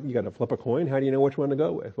 now you got to flip a coin. How do you know which one to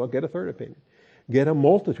go with? Well, get a third opinion. Get a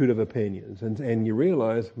multitude of opinions. And you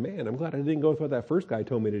realize, man, I'm glad I didn't go with what that first guy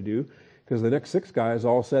told me to do, because the next 6 guys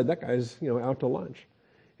all said that guy's out to lunch.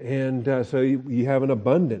 And so you have an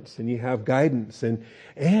abundance and you have guidance. And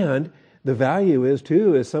the value is,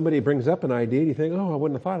 too, is somebody brings up an idea, you think, oh, I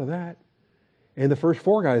wouldn't have thought of that. And the first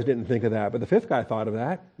 4 guys didn't think of that, but the 5th guy thought of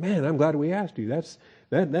that. Man, I'm glad we asked you.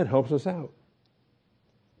 That helps us out.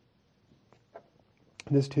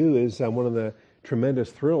 This, too, is one of the tremendous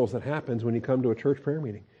thrills that happens when you come to a church prayer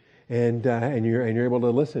meeting. And you're able to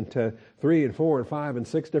listen to 3 and 4 and 5 and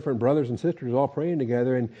 6 different brothers and sisters all praying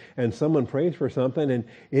together, and someone prays for something, and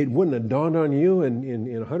it wouldn't have dawned on you in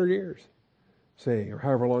 100 years, say, or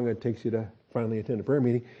however long it takes you to finally attend a prayer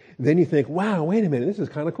meeting. Then you think, wow, wait a minute, this is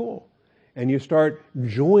kind of cool. And you start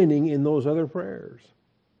joining in those other prayers.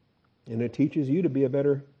 And it teaches you to be a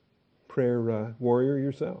better prayer warrior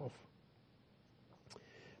yourself.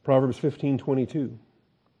 Proverbs 15:22.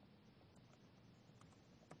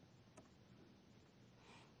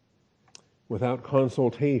 Without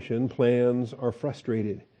consultation, plans are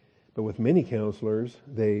frustrated, but with many counselors,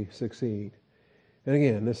 they succeed. And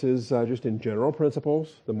again, this is just in general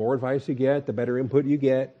principles. The more advice you get, the better input you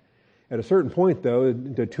get. At a certain point, though,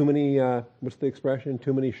 the too many, what's the expression?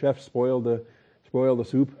 Too many chefs spoil the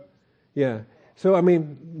soup. Yeah. So,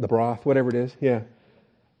 the broth, whatever it is. Yeah.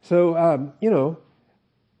 So,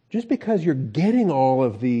 just because you're getting all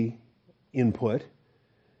of the input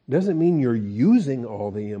doesn't mean you're using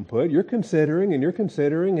all the input. You're considering,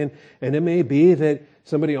 and it may be that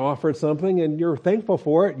somebody offered something and you're thankful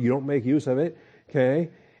for it. You don't make use of it. Okay?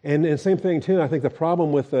 And same thing, too. I think the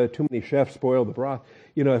problem with too many chefs spoil the broth.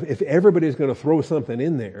 If everybody's going to throw something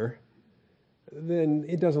in there, then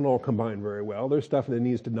it doesn't all combine very well. There's stuff that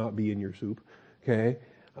needs to not be in your soup. Okay?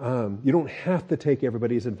 You don't have to take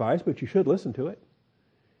everybody's advice, but you should listen to it.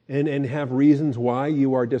 And have reasons why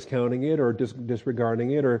you are discounting it or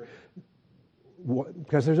disregarding it, or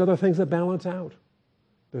because there's other things that balance out.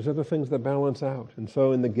 There's other things that balance out. And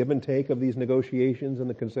so in the give and take of these negotiations and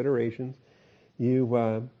the considerations, you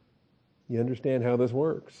understand how this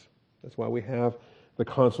works. That's why we have the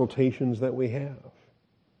consultations that we have.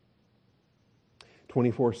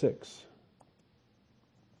 24:6.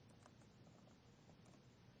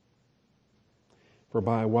 For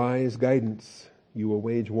by wise guidance you will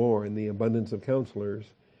wage war. In the abundance of counselors,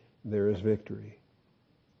 there is victory.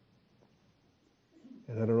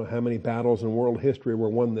 And I don't know how many battles in world history were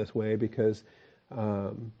won this way because you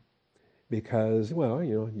have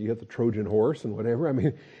the Trojan horse and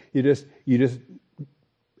whatever. You just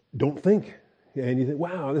don't think. And you think,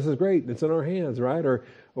 wow, this is great. It's in our hands, right? Or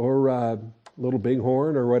little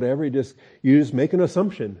bighorn or whatever. You just make an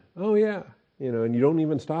assumption. Oh, yeah. And you don't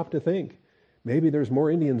even stop to think. Maybe there's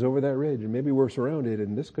more Indians over that ridge, and maybe we're surrounded,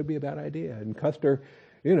 and this could be a bad idea. And Custer,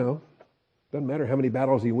 doesn't matter how many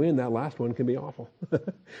battles you win, that last one can be awful.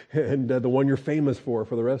 And the one you're famous for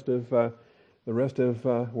the rest of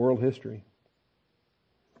world history.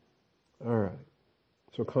 All right.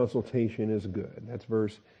 So consultation is good. That's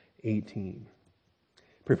verse 18.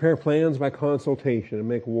 Prepare plans by consultation and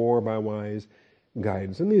make war by wise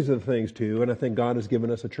guidance. And these are the things too, and I think God has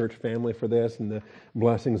given us a church family for this, and the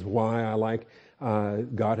blessings why I like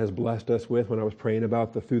God has blessed us with. When I was praying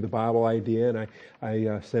about the Through the Bible idea, and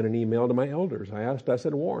I sent an email to my elders. I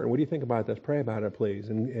said, Warren, what do you think about this? Pray about it, please.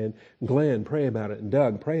 And Glenn, pray about it. And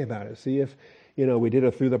Doug, pray about it. See if, we did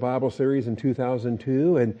a Through the Bible series in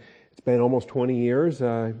 2002, and it's been almost 20 years.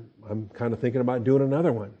 I'm kind of thinking about doing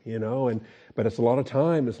another one, but it's a lot of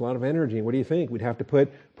time, it's a lot of energy. What do you think? We'd have to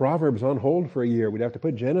put Proverbs on hold for a year. We'd have to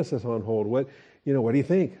put Genesis on hold. What do you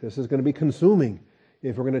think? This is going to be consuming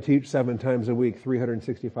if we're going to teach 7 times a week,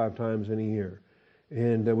 365 times in a year.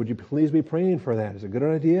 And would you please be praying for that? Is it a good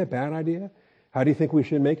idea, bad idea? How do you think we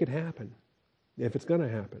should make it happen, if it's going to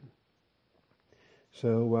happen?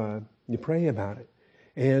 So you pray about it.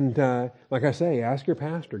 And like I say, ask your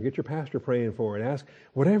pastor. Get your pastor praying for it. Ask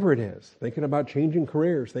whatever it is. Thinking about changing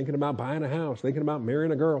careers. Thinking about buying a house. Thinking about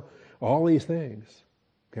marrying a girl. All these things.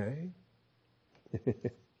 Okay?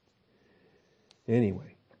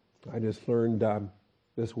 Anyway, I just learned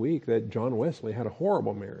this week that John Wesley had a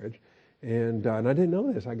horrible marriage. And I didn't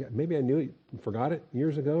know this. Maybe I knew it, forgot it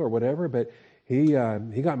years ago or whatever. But he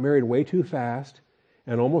got married way too fast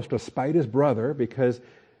and almost to spite his brother, because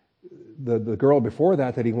the girl before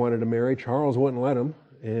that he wanted to marry, Charles wouldn't let him,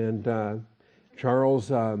 and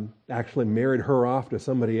Charles actually married her off to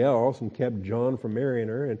somebody else and kept John from marrying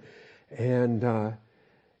her, and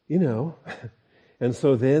you know, and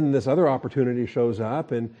so then this other opportunity shows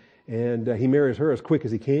up, and he marries her as quick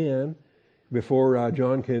as he can before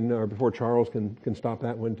before Charles can stop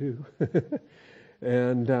that one too.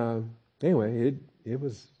 And anyway, it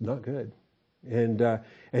was not good.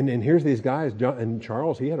 And here's these guys, John and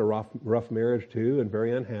Charles. He had a rough marriage too, and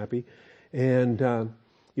very unhappy. And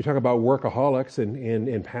you talk about workaholics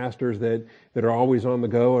and pastors that are always on the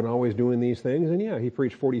go and always doing these things. And yeah, he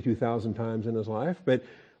preached 42,000 times in his life. But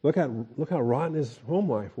look how rotten his home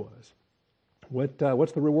life was.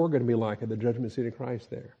 What's the reward going to be like at the judgment seat of Christ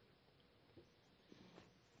there?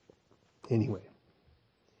 Anyway,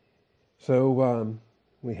 so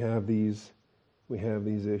we have these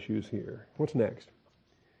issues here. What's next?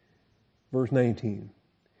 Verse 19.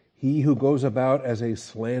 He who goes about as a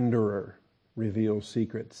slanderer reveals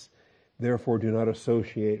secrets. Therefore do not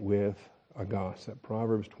associate with a gossip.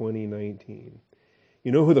 Proverbs 20:19.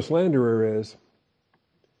 You know who the slanderer is?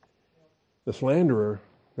 The slanderer,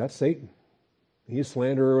 that's Satan. He's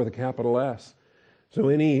slanderer with a capital S. So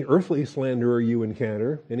any earthly slanderer you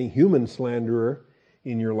encounter, any human slanderer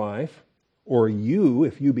in your life, or you,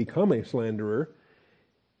 if you become a slanderer,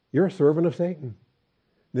 you're a servant of Satan.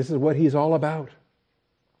 This is what he's all about.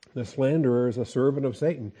 The slanderer is a servant of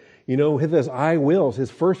Satan. You know, his I wills,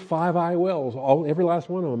 his first 5 I wills, every last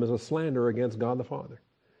one of them is a slander against God the Father.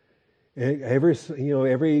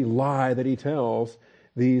 Every lie that he tells,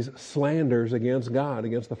 these slanders against God,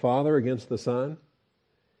 against the Father, against the Son.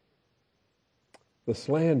 The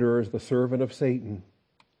slanderer is the servant of Satan.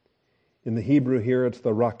 In the Hebrew here, it's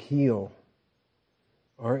the Rakil.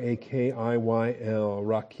 Rakiyl.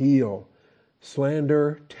 Rakil.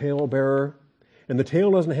 Slander, talebearer. And the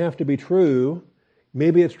tale doesn't have to be true.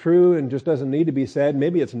 Maybe it's true and just doesn't need to be said.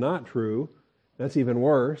 Maybe it's not true. That's even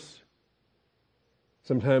worse.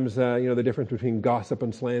 Sometimes, the difference between gossip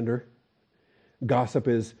and slander. Gossip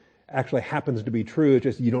actually happens to be true. It's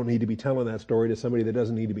just you don't need to be telling that story to somebody that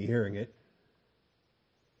doesn't need to be hearing it.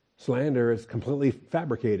 Slander is completely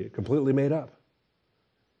fabricated, completely made up.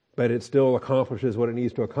 But it still accomplishes what it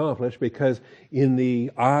needs to accomplish, because in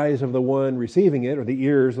the eyes of the one receiving it, or the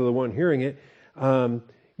ears of the one hearing it,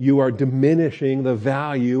 you are diminishing the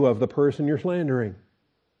value of the person you're slandering.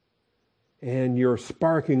 And you're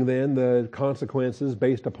sparking then the consequences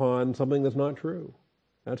based upon something that's not true.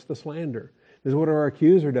 That's the slander. This is what our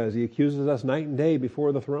accuser does. He accuses us night and day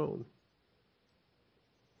before the throne.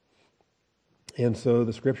 And so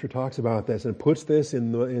the Scripture talks about this and puts this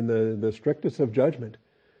in the strictest of judgment.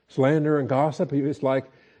 Slander and gossip, it's like,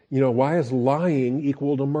 why is lying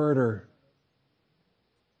equal to murder?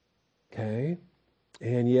 Okay?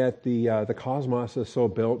 And yet the cosmos is so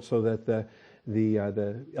built so that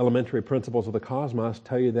the elementary principles of the cosmos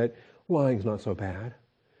tell you that lying's not so bad.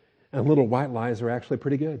 And little white lies are actually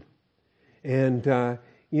pretty good. And,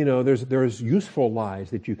 there's useful lies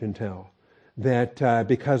that you can tell. That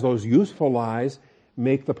because those useful lies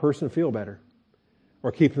make the person feel better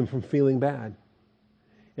or keep them from feeling bad.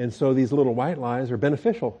 And so these little white lies are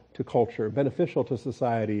beneficial to culture, beneficial to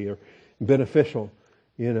society, or beneficial,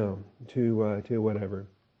 to whatever.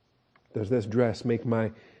 Does this dress make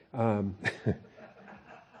my...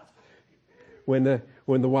 when the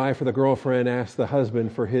wife or the girlfriend asks the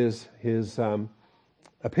husband for his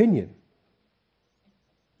opinion,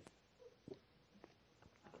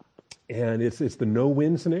 and it's the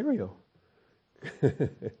no-win scenario.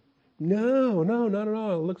 No, not at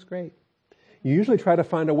all. It looks great. You usually try to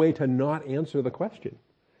find a way to not answer the question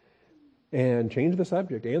and change the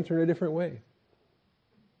subject, answer in a different way.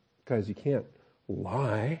 Because you can't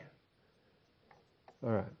lie.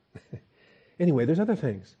 All right. Anyway, there's other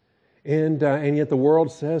things. And yet the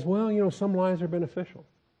world says, well, some lies are beneficial.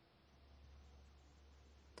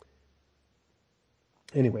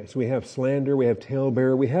 Anyway, so we have slander, we have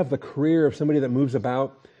talebearer, we have the career of somebody that moves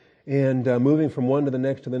about and moving from one to the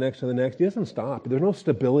next to the next to the next. He doesn't stop. There's no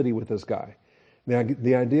stability with this guy.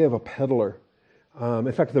 The idea of a peddler.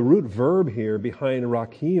 In fact, the root verb here behind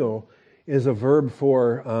Rakil is a verb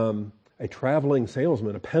for a traveling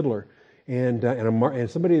salesman, a peddler, and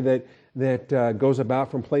somebody that goes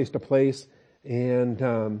about from place to place.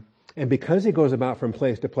 And because he goes about from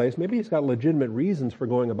place to place, maybe he's got legitimate reasons for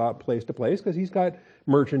going about place to place, because he's got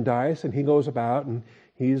merchandise and he goes about and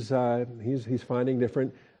he's finding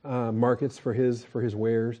different markets for his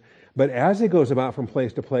wares. But as he goes about from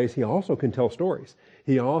place to place, he also can tell stories.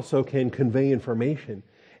 He also can convey information.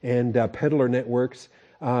 And peddler networks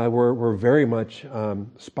were very much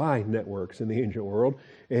spy networks in the ancient world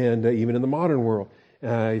and even in the modern world.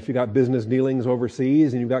 If you've got business dealings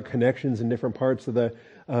overseas and you've got connections in different parts of the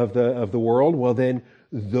world, well then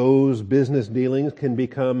those business dealings can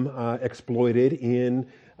become exploited in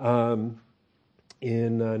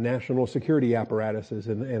national security apparatuses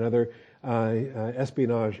and other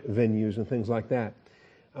espionage venues and things like that.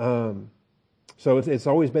 So it's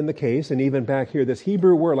always been the case, and even back here, this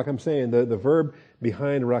Hebrew word, like I'm saying, the verb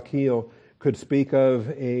behind rakil could speak of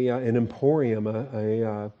an emporium,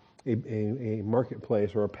 a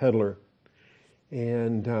marketplace or a peddler,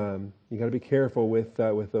 and you got to be careful with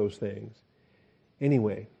those things.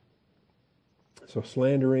 Anyway, so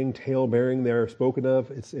slandering, tale-bearing, they're spoken of.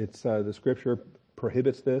 It's the Scripture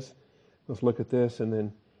prohibits this. Let's look at this and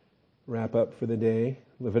then wrap up for the day.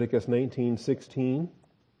 Leviticus 19:16.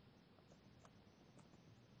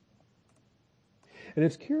 And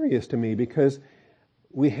it's curious to me because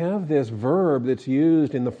we have this verb that's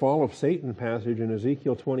used in the fall of Satan passage in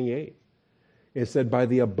Ezekiel 28. It said, by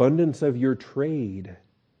the abundance of your trade,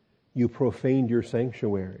 you profaned your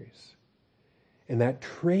sanctuaries. And that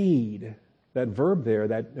trade, that verb there,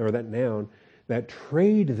 that noun, that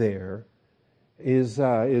trade there is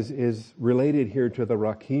related here to the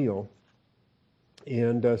rakil.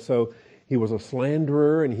 And so he was a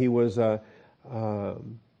slanderer, and he was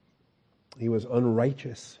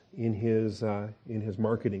unrighteous in his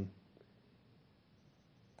marketing.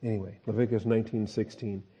 Anyway, Leviticus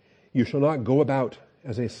 19:16. You shall not go about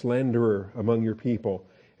as a slanderer among your people,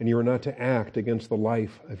 and you are not to act against the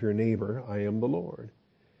life of your neighbor. I am the Lord.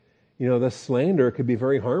 You know, the slander could be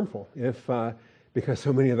very harmful if, because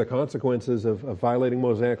so many of the consequences of violating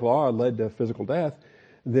Mosaic law led to physical death,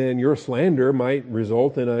 then your slander might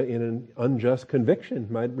result in an unjust conviction,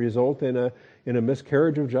 might result in a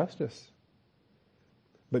miscarriage of justice.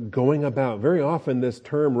 But going about, very often this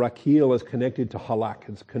term rakil is connected to halak.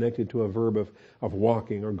 It's connected to a verb of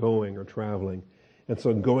walking or going or traveling. And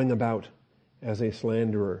so going about as a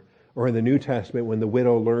slanderer. Or in the New Testament, when the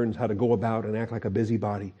widow learns how to go about and act like a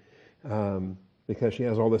busybody because she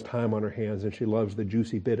has all this time on her hands and she loves the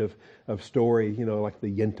juicy bit of story, you know, like the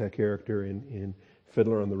Yenta character in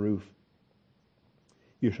Fiddler on the Roof.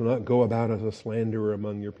 You shall not go about as a slanderer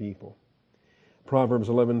among your people. Proverbs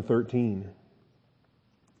 11:13.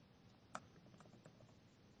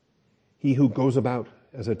 He who goes about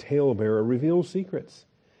as a talebearer reveals secrets,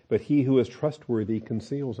 but he who is trustworthy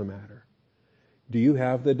conceals a matter. Do you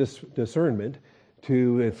have the discernment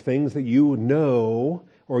to, if things that you know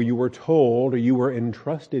or you were told or you were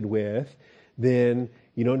entrusted with, then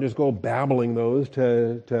you don't just go babbling those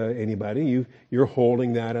to anybody. You're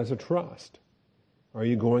holding that as a trust. Are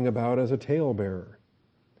you going about as a talebearer?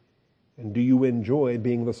 And do you enjoy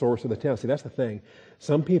being the source of the tale? See, that's the thing.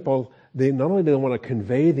 Some people, they not only do they want to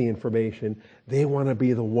convey the information, they want to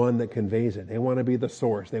be the one that conveys it. They want to be the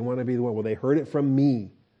source. They want to be the one. Well, they heard it from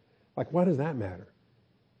me. Like, why does that matter?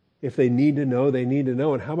 If they need to know, they need to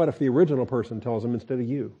know. And how about if the original person tells them instead of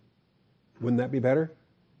you? Wouldn't that be better?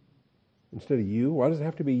 Instead of you? Why does it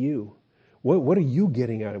have to be you? What are you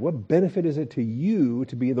getting out of it? What benefit is it to you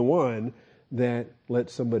to be the one that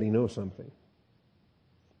lets somebody know something?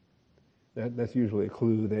 That's usually a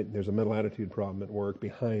clue that there's a mental attitude problem at work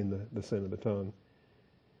behind the sin of the tongue.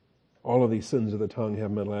 All of these sins of the tongue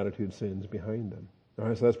have mental attitude sins behind them. All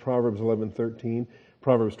right, so that's Proverbs 11:13.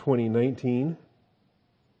 Proverbs 20:19.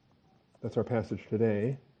 That's our passage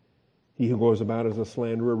today. He who goes about as a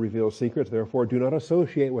slanderer reveals secrets, therefore do not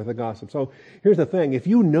associate with a gossip. So here's the thing. If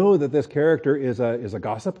you know that this character is a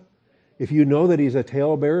gossip, if you know that he's a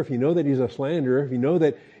talebearer, if you know that he's a slanderer, if you know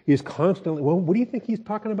that he's constantly, well, what do you think he's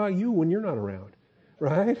talking about you when you're not around?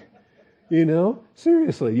 Right? You know,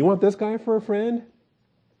 seriously, you want this guy for a friend?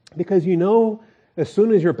 Because you know, as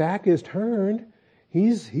soon as your back is turned,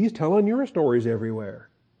 he's telling your stories everywhere.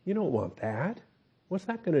 You don't want that. What's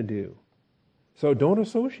that going to do? So don't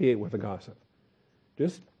associate with a gossip.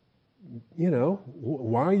 Just, you know,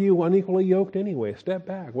 why are you unequally yoked anyway? Step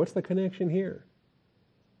back. What's the connection here?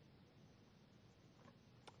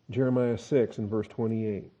 Jeremiah 6 and verse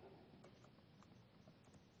 28.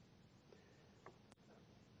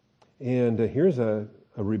 And here's a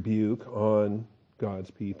rebuke on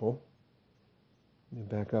God's people. Let me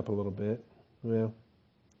back up a little bit. Well,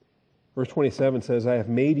 verse 27 says, I have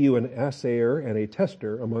made you an assayer and a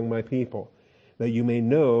tester among my people, that you may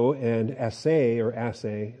know and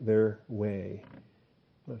assay their way.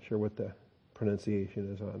 I'm not sure what the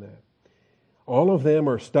pronunciation is on that. All of them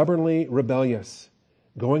are stubbornly rebellious,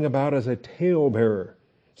 going about as a talebearer.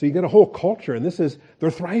 So you get a whole culture, and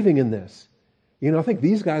they're thriving in this. You know, I think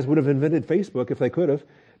these guys would have invented Facebook if they could have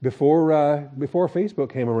before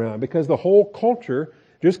Facebook came around, because the whole culture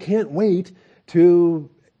just can't wait to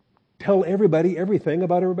tell everybody everything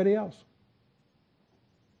about everybody else.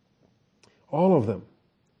 All of them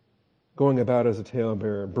going about as a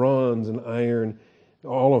talebearer. Bronze and iron,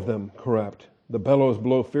 all of them corrupt. The bellows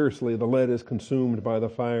blow fiercely, the lead is consumed by the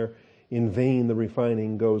fire. In vain the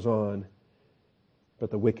refining goes on,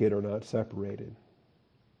 but the wicked are not separated.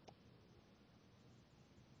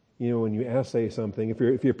 You know, when you assay something, if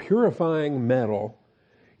you're purifying metal,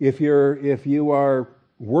 if you are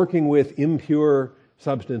working with impure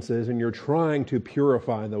substances and you're trying to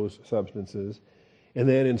purify those substances, and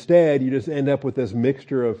then instead you just end up with this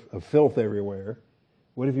mixture of filth everywhere,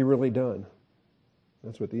 what have you really done?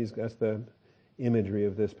 That's the imagery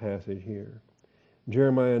of this passage here.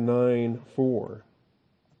 Jeremiah 9:4.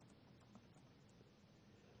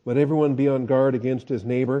 Let everyone be on guard against his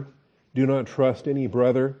neighbor. Do not trust any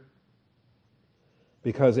brother,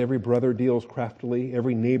 because every brother deals craftily.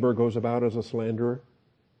 Every neighbor goes about as a slanderer.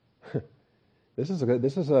 This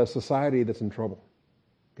is a society that's in trouble.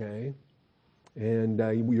 Okay? And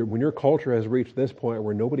when your culture has reached this point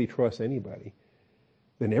where nobody trusts anybody,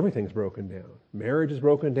 then everything's broken down. Marriage is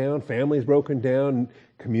broken down, families broken down,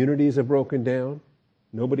 communities have broken down.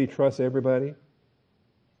 Nobody trusts everybody.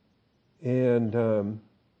 And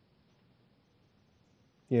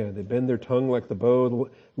they bend their tongue like the bow.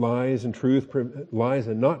 Lies and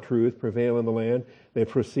not truth prevail in the land. They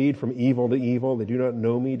proceed from evil to evil. They do not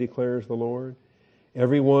know me, declares the Lord.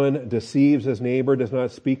 Everyone deceives his neighbor, does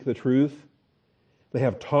not speak the truth. They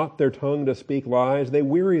have taught their tongue to speak lies. They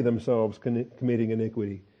weary themselves committing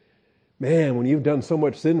iniquity. Man, when you've done so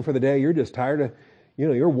much sin for the day, you're just tired of,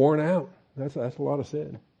 you're worn out. That's a lot of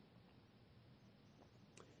sin.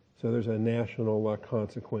 So there's a national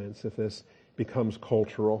consequence if this becomes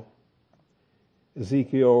cultural.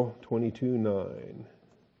 Ezekiel 22:9.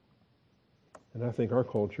 And I think our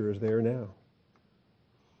culture is there now.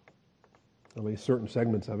 At least certain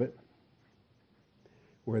segments of it,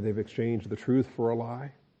 where they've exchanged the truth for a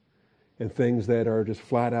lie, and things that are just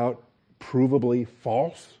flat out provably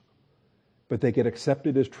false, but they get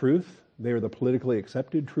accepted as truth. They are the politically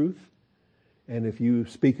accepted truth. And if you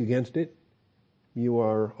speak against it, you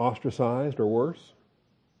are ostracized or worse.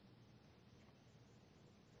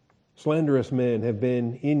 Slanderous men have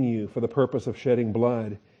been in you for the purpose of shedding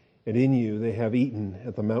blood, and in you they have eaten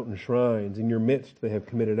at the mountain shrines. In your midst they have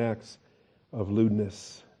committed acts of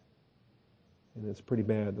lewdness. And it's pretty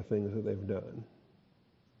bad, the things that they've done.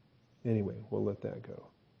 Anyway, we'll let that go.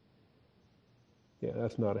 Yeah,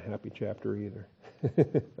 that's not a happy chapter either.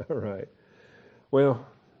 All right. Well,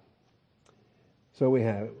 so we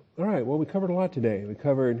have, all right, well, we covered a lot today. We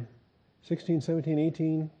covered 16, 17,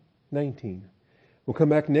 18, 19. We'll come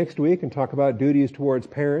back next week and talk about duties towards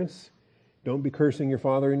parents. Don't be cursing your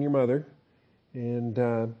father and your mother. And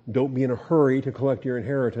don't be in a hurry to collect your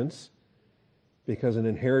inheritance, because an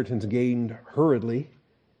inheritance gained hurriedly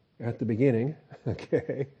at the beginning.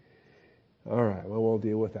 Okay. All right, well, we'll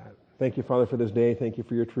deal with that. Thank you, Father, for this day. Thank you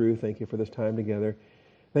for your truth. Thank you for this time together.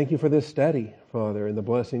 Thank you for this study, Father, and the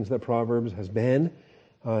blessings that Proverbs has been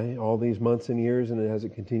all these months and years, and as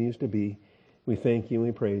it continues to be. We thank you and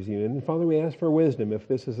we praise you. And Father, we ask for wisdom. If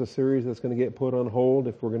this is a series that's going to get put on hold,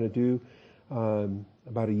 if we're going to do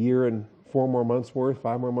about a year and 4 more months worth,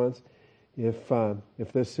 5 more months,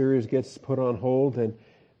 if this series gets put on hold, then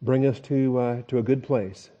bring us to a good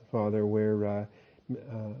place, Father, where I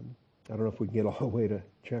don't know if we can get all the way to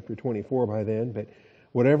chapter 24 by then, but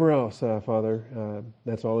whatever else, Father,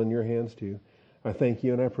 that's all in your hands too. I thank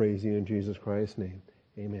you and I praise you in Jesus Christ's name.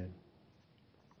 Amen.